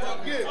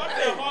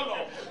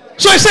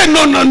 So he said,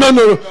 no. Then the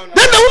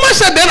woman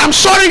said, then I'm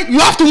sorry, you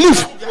have to move.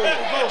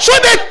 So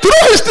they threw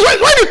his, when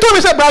he told me,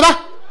 he said, brother,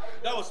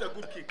 That was a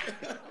good kick.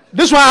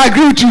 this is why I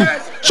agree with you.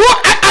 So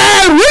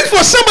I arranged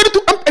for somebody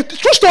to, a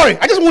true story.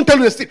 I just won't tell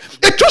you the story.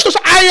 A true story.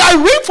 I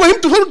arranged for him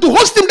to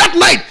host him that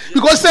night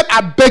because he said,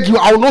 I beg you,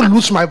 I will not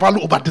lose my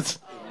value over this.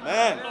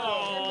 Man.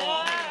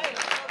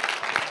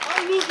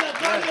 I lose the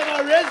value of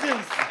our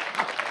raisins.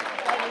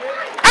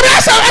 I mean,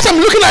 as I'm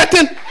looking at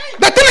it,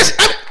 the thing is,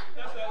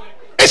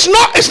 it's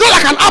not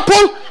like an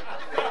apple.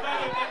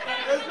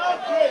 It's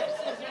not grapes.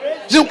 It's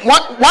raisins. See,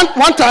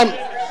 one time, I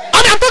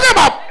mean, I'm talking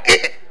about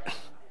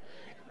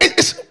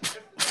it's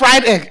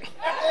fried egg.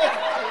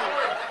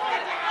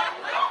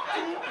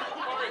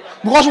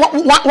 Because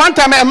one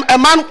time a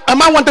man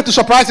wanted to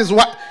surprise his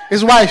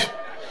wife,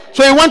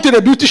 so he went to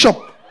the beauty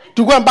shop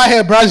to go and buy her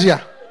a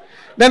brassiere.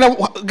 Then a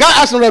guy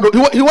asked him,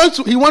 he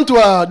went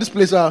to this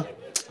place,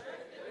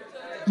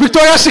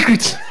 Victoria's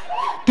Secret,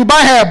 to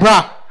buy her a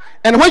bra.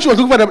 And when she was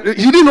looking for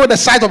he didn't know the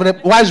size of the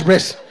wife's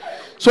breast.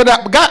 So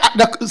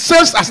the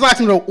sales assistant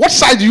asked him, what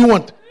size do you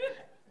want?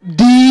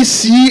 D,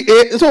 C,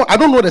 A. So I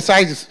don't know the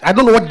sizes. I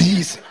don't know what D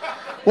is,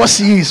 what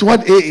C is,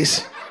 what A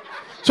is.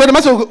 So the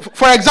man said,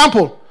 for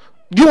example,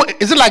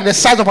 is it like the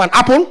size of an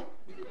apple?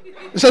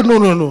 He said,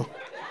 no.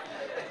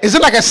 Is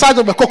it like the size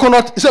of a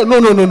coconut? He said, no.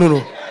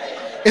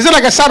 Is it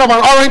like the size of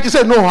an orange? He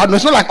said, no,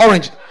 it's not like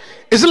orange.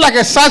 Is it like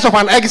the size of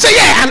an egg? He said,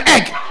 yeah, an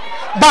egg.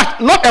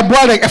 But not a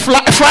boiled egg, a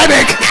fried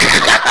egg.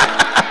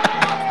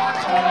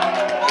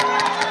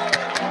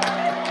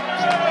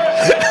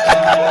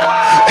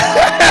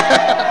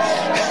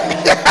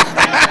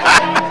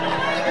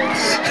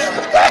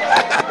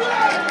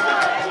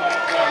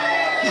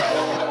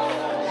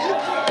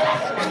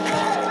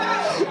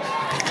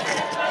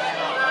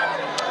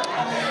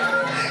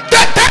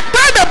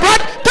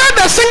 Tell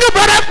the single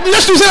brother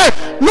just to say,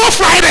 no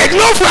fried egg.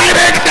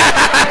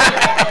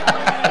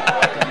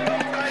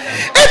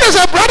 If there's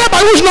a brother by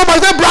whose number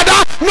say,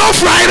 brother, no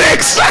fried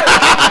eggs.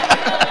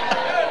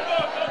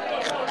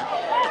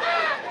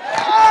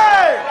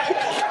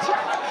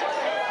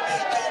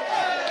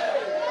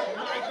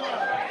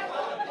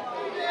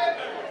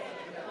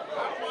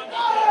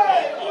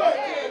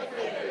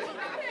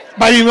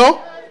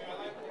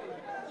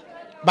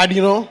 But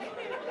you know,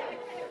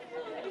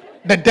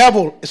 the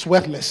devil is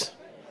worthless.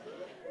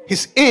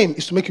 His aim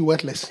is to make you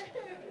worthless.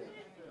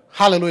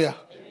 Hallelujah.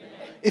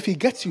 If he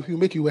gets you, he will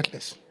make you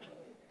worthless.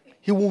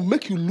 He will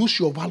make you lose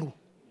your value.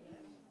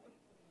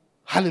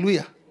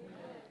 Hallelujah.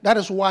 That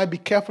is why be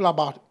careful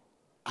about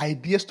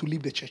ideas to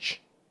leave the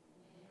church.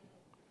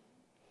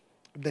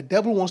 If the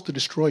devil wants to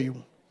destroy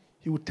you,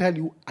 he will tell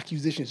you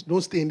accusations.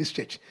 Don't stay in this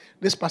church.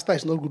 This pastor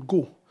is not good.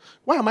 Go.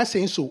 Why am I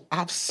saying so?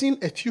 I've seen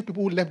a few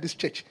people who left this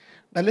church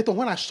that later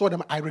when I saw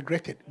them, I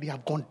regretted. They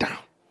have gone down.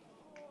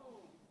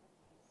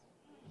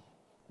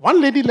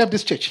 One lady left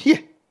this church here.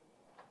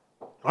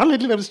 One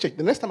lady left this church.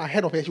 The next time I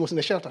heard of her, she was in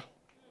the shelter.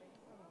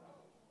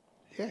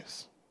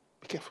 Yes.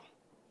 Be careful.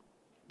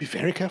 Be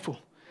very careful.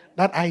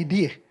 That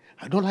idea,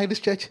 I don't like this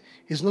church,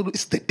 it's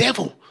the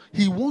devil.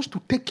 He wants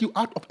to take you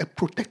out of a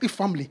protective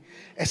family,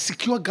 a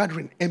secure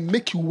gathering, and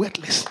make you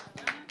worthless.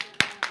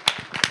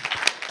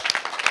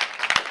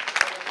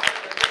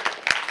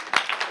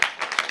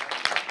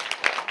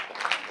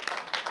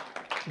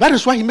 That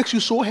is why he makes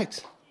you so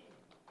hurt.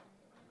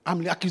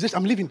 I'm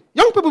leaving.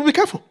 Young people, be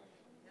careful.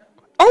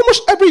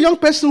 Almost every young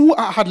person who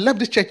had left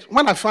this church,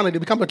 when I found it, they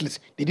become worthless.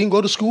 They didn't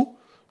go to school.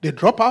 They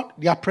drop out.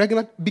 They are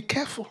pregnant. Be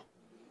careful.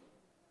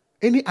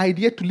 Any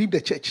idea to leave the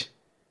church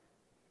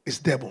is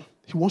devil.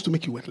 He wants to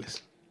make you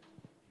worthless.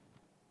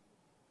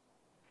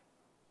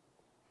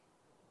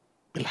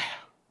 Belial.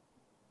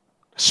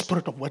 The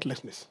spirit of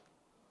worthlessness.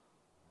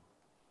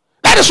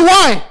 That is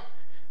why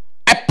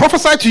I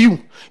prophesy to you.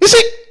 You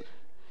see,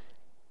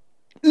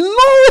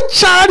 no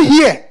child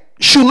here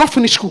should not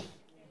finish school.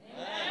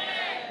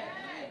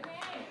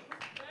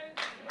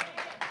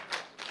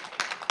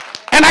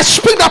 And I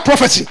speak that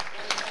prophecy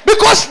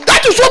because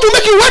that is what will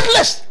make you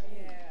worthless.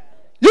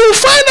 You will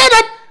find out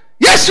that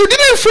yes, you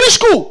didn't finish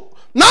school.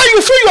 Now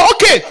you feel you're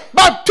okay,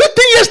 but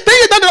 15 years, 10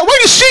 years down the line, when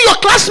you see your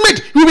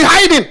classmate, you'll be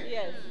hiding.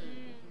 Yes.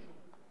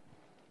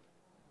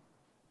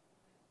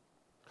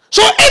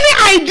 So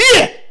any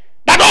idea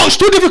that it's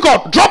too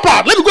difficult, drop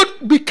out, let me go,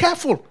 be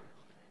careful.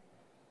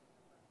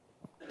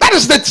 That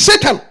is the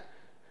Satan.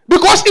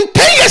 Because in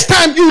 10 years'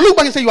 time, you look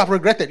back and say you have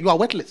regretted. You are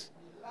worthless.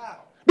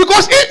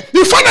 Because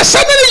you find that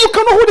suddenly you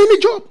cannot hold any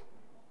job.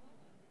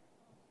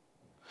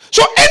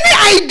 So any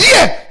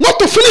idea not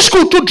to finish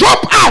school, to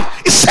drop out,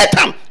 is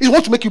Satan. He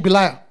wants to make you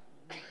Belial.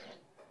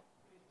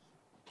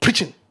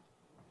 Preaching.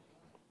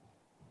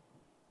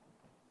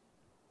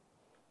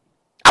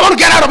 I want to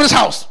get out of this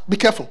house. Be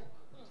careful.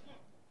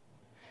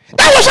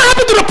 That was what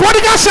happened to the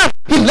prodigal son.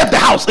 He left the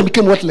house and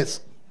became worthless.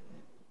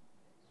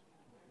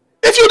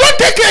 If you don't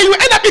take care, you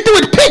end up eating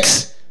with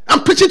pigs.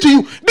 I'm preaching to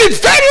you. Be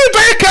very,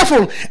 very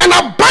careful. And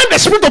I bind the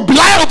spirit of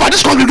Belial over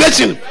this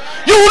congregation.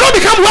 You will not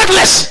become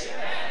worthless.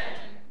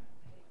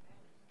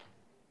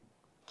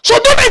 So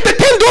don't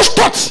entertain those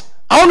thoughts.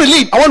 I want to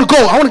leave. I want to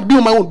go. I want to be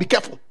on my own. Be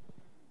careful.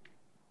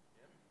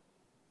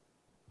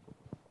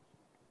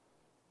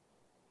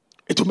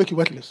 It will make you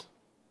worthless.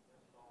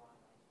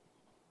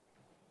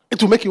 It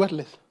will make you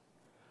worthless.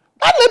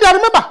 That lady, I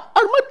remember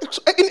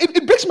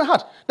it breaks my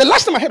heart. The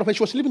last time I heard of her,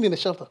 she was living in a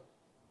shelter.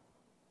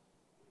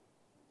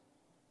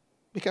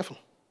 Be careful.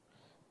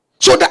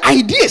 So the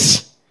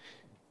ideas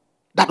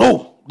that,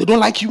 they don't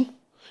like you,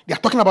 they are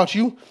talking about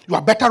you, you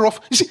are better off.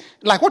 You see,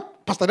 like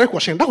what Pastor Derek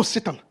was saying, that was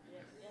Satan.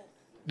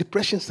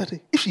 Depression started.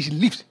 If she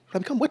lived, she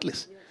would become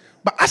worthless.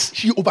 But as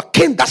she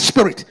overcame that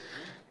spirit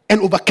and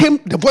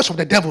overcame the voice of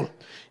the devil,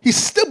 he's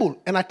stable.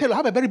 And I tell you, I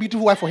have a very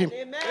beautiful wife for him.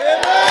 Amen.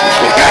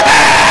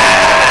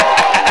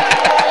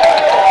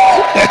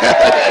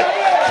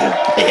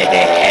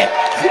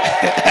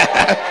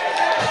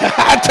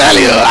 I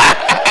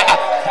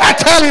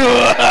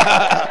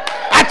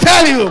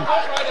tell you.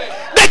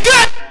 The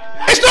girl,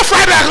 it's not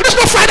Friday. It's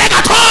not Friday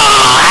at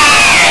all.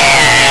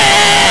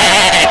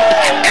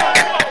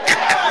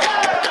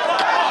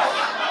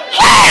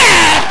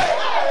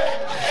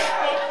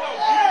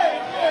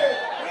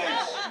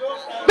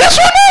 This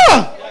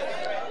one,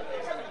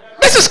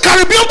 this is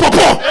Caribbean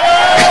Popo.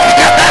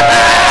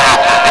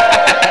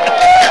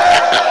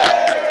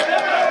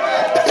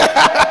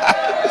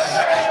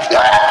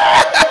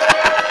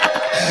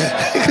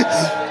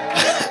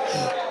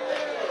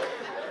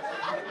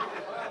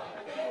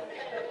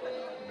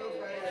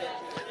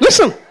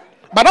 Listen,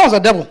 but that was the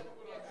devil.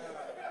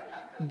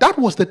 That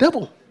was the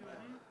devil.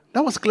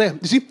 That was clear.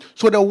 You see,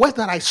 so the words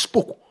that I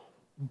spoke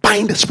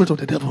bind the spirit of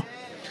the devil.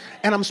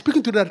 And I'm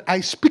speaking to that.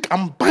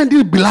 I'm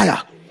binding Belial.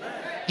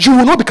 You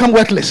will not become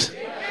worthless.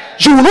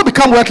 You will not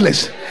become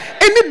worthless.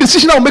 Any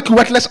decision that will make you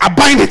worthless, I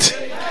bind it.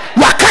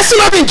 You are casting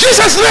out in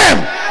Jesus'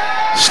 name.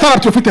 Stand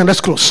up to your feet and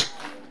let's close.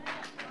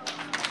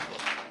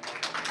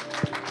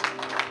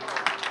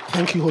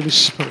 Thank you, Holy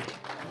Spirit.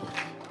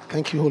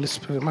 Thank you, Holy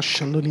Spirit.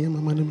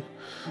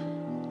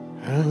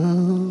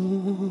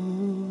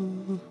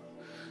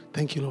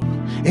 Thank you, Lord.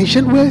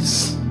 Ancient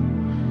words,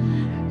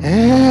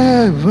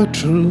 ever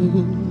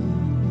true,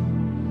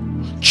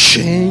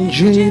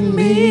 changing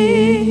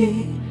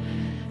me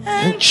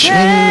and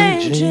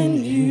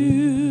changing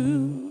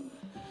you.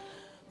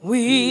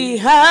 We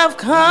have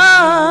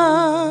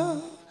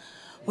come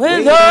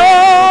with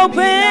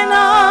open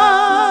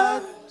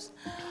arms.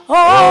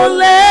 Oh,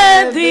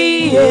 let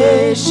the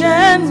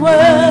ancient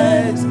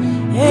words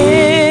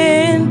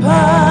impart.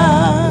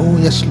 Oh,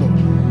 yes, Lord.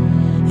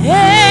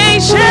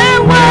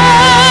 Ancient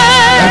words,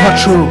 Ever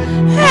true.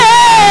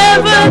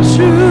 ever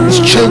true. It's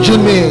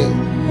changing me.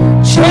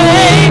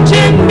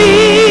 Changing me.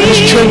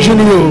 It's changing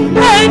you.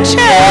 And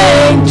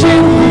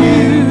changing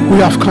you. We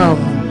have come.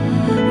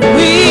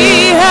 We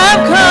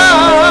have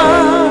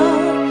come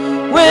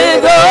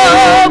with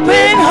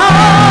open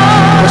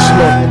hearts. Yes,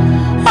 Lord.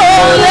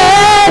 Oh,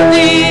 let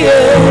the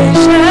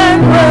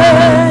ancient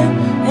word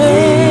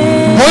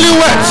Holy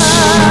words.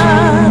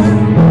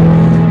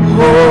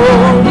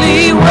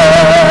 Holy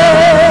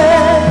word,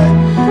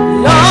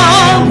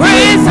 long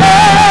preserved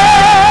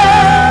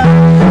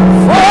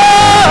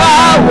for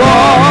our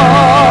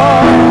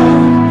walk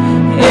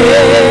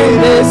in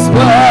this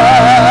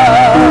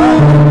world.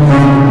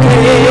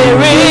 Hear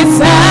it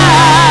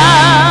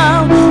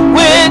sound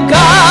with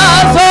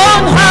God's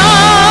own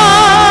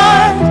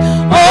heart.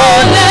 Oh,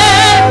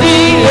 let the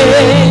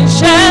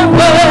ancient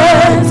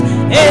words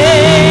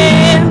impart.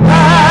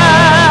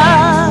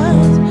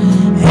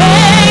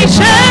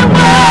 Ancient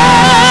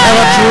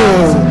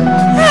words,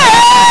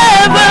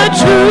 ever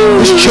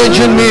true. It's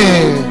changing me.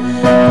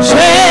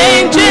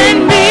 Changing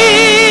me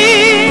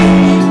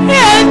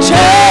and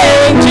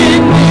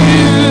changing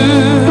you.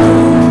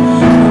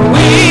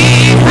 We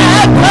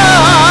have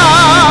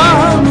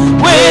come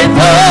with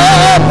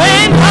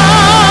open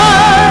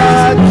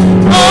hearts.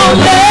 Oh,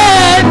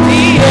 let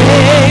the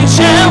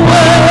ancient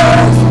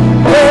words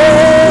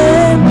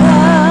impart.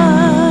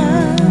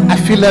 I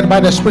feel led by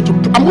the Spirit.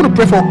 I'm going to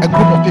pray for a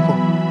group of people.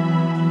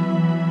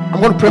 I'm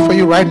going to pray for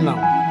you right now.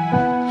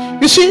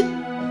 You see,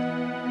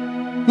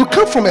 you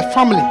come from a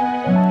family.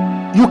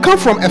 You come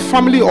from a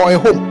family or a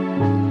home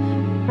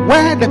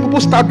where the people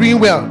start doing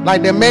well.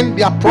 Like the men,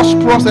 they are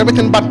prosperous,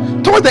 everything.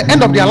 But towards the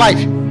end of their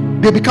life,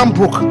 they become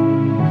broke.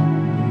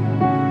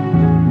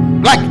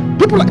 Like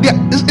people,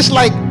 it's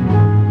like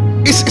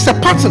it's a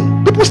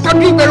pattern. People start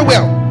doing very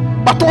well,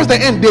 but towards the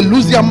end, they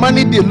lose their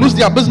money, they lose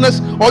their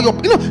business, or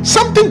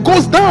something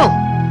goes down.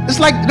 It's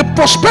like the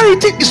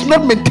prosperity is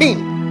not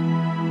maintained.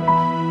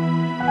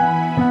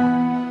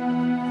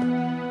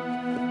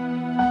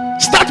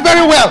 Start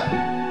very well.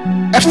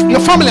 If your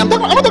family, I'm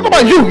not talking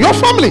about you, your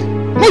family,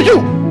 not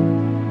you,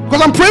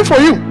 because I'm praying for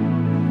you.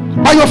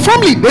 But your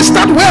family, they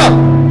start well,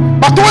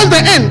 but towards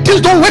the end,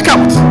 things don't work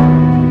out.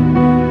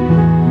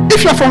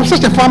 If you're from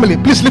such a family,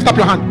 please lift up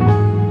your hand.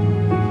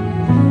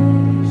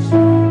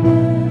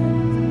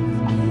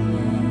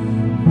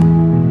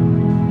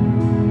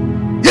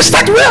 You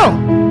start well,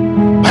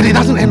 but it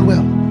doesn't end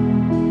well.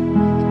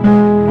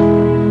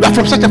 You are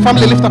from such a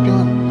family, lift up your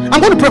hand.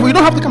 I'm going to pray for you. You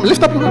don't have to come.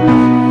 Lift up your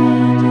hand.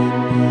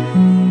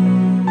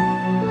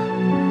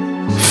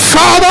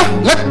 Father,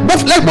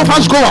 let both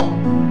hands go up.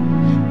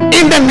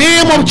 In the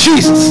name of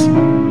Jesus,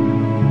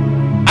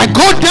 I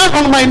go down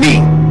on my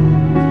knee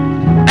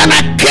and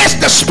I curse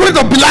the spirit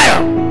of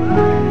Belial,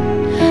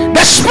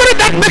 the spirit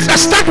that makes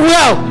us start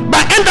well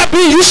but end up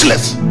being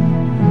useless,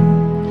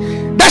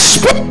 the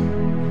spirit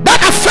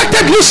that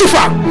affected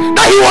Lucifer,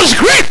 that he was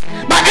great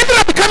but ended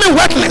up becoming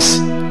worthless,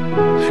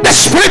 the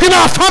spirit in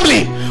our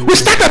family. We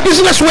start the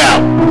business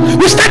well,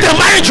 we start the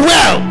marriage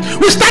well,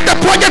 we start the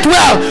project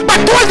well,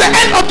 but towards the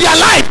end of their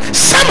life,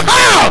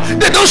 somehow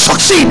they don't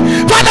succeed.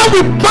 Father,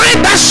 we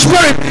bind that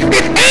spirit.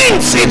 It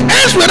ends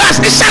with us.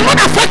 It shall not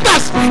affect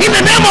us in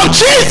the name of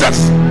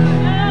Jesus.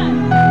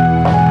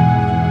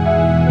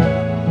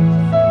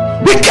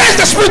 We curse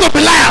the spirit of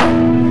Belial.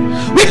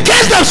 We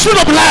curse the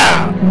spirit of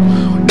Belial.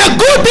 The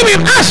good thing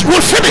in us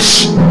will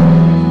finish.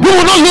 We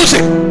will not lose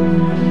it.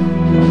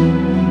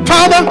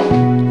 Father,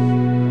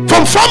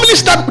 from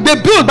families that they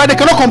build but they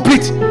cannot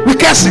complete, we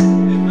curse it.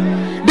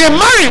 They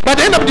marry but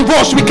they end up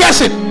divorced, we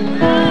curse it.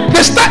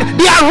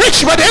 They are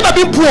rich but they end up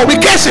being poor, we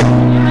curse it.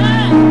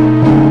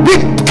 We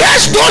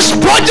curse those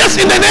projects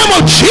in the name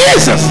of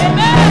Jesus.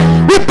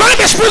 We bind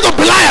the spirit of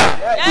Belial.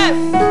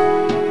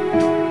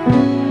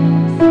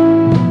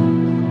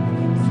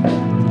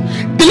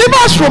 Deliver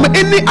us from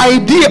any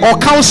idea or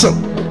counsel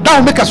that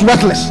will make us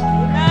worthless.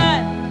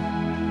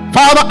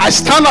 Father, I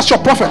stand as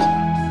your prophet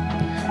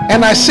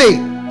and I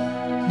say,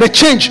 the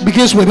change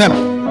begins with them.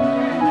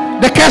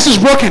 The curse is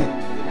broken.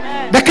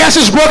 The curse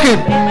is broken.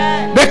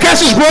 The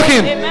curse is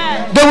broken.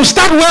 They will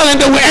start well and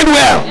they will end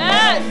well.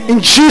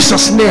 In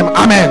Jesus' name,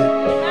 amen.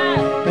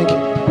 Thank you.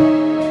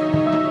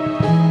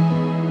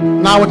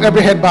 Now with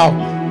every head bowed.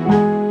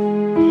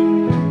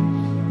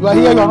 You are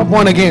here, you are not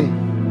born again.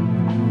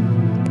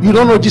 You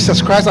don't know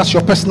Jesus Christ as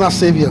your personal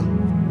Savior.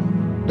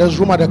 There's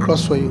room at the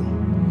cross for you.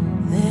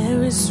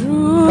 There is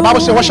room. The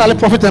Bible says, what shall it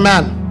profit a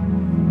man?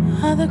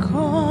 At the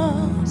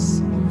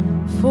cross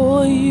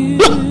for you.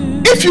 Look,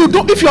 if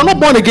you are not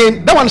born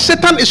again, that one,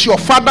 Satan is your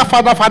father.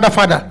 Belial,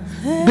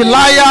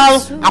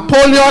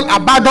 Apollyon,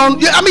 Abaddon.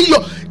 I mean, you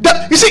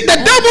see, the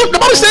devil, the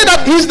Bible says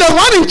that he's the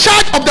one in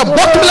charge of the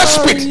bottomless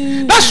pit.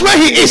 That's where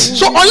he is.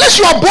 So unless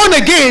you are born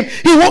again,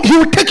 he will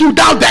take you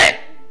down there.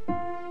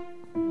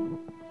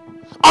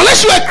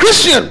 Unless you are a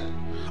Christian,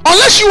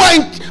 unless you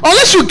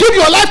give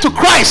your life to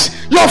Christ,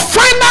 your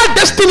final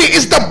destiny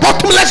is the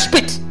bottomless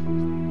pit.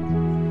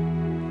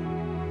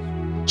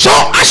 So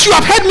as you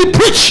have heard me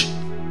preach,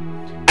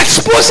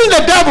 exposing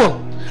the devil,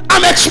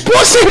 I'm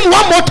exposing him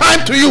one more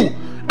time to you.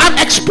 I'm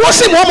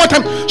exposing him one more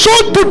time. So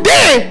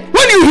today,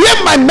 when you hear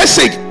my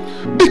message,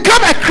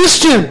 become a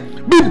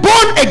Christian, be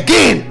born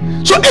again.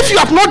 So if you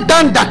have not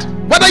done that,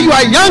 whether you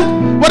are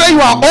young, whether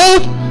you are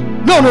old,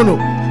 no,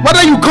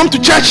 whether you come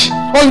to church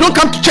or you don't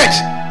come to church,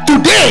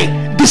 today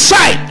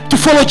decide to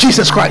follow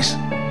Jesus Christ.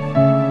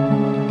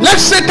 Let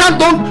Satan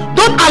don't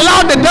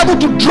allow the devil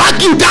to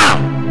drag you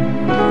down.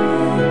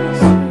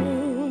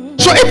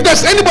 So if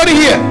there's anybody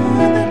here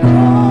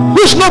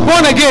who's not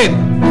born again,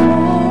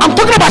 I'm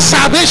talking about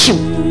salvation,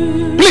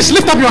 please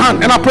lift up your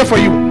hand and I'll pray for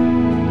you.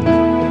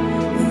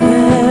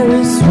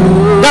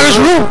 There is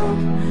room.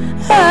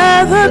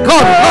 God, no.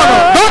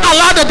 Don't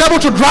allow the devil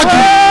to drag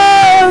you.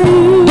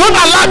 Don't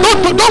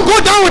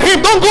go down with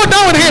him. Don't go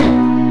down with him.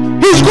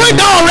 He's going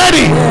down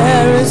already.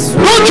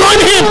 Don't join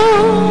him.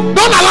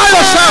 Don't allow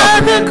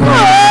yourself.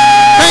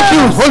 Thank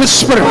you, Holy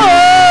Spirit.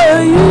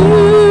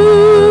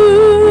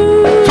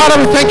 Father,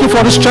 we thank you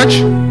for this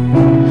church.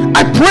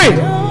 I pray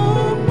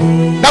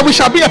that we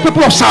shall be a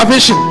people of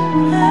salvation.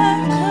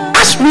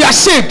 As we are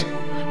saved,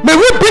 may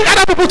we bring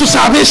other people to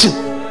salvation.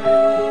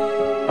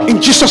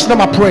 In Jesus'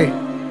 name I pray.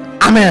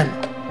 Amen.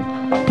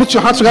 Put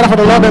your hands together for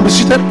the Lord and be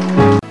seated.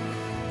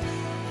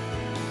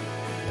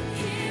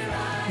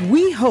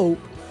 We hope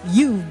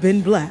you've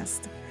been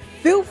blessed.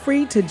 Feel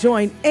free to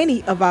join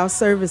any of our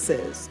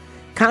services.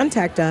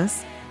 Contact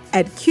us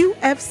at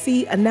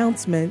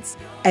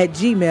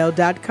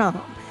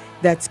qfcannouncements@gmail.com.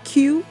 That's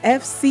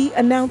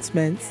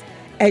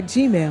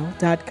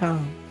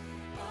qfcannouncements@gmail.com.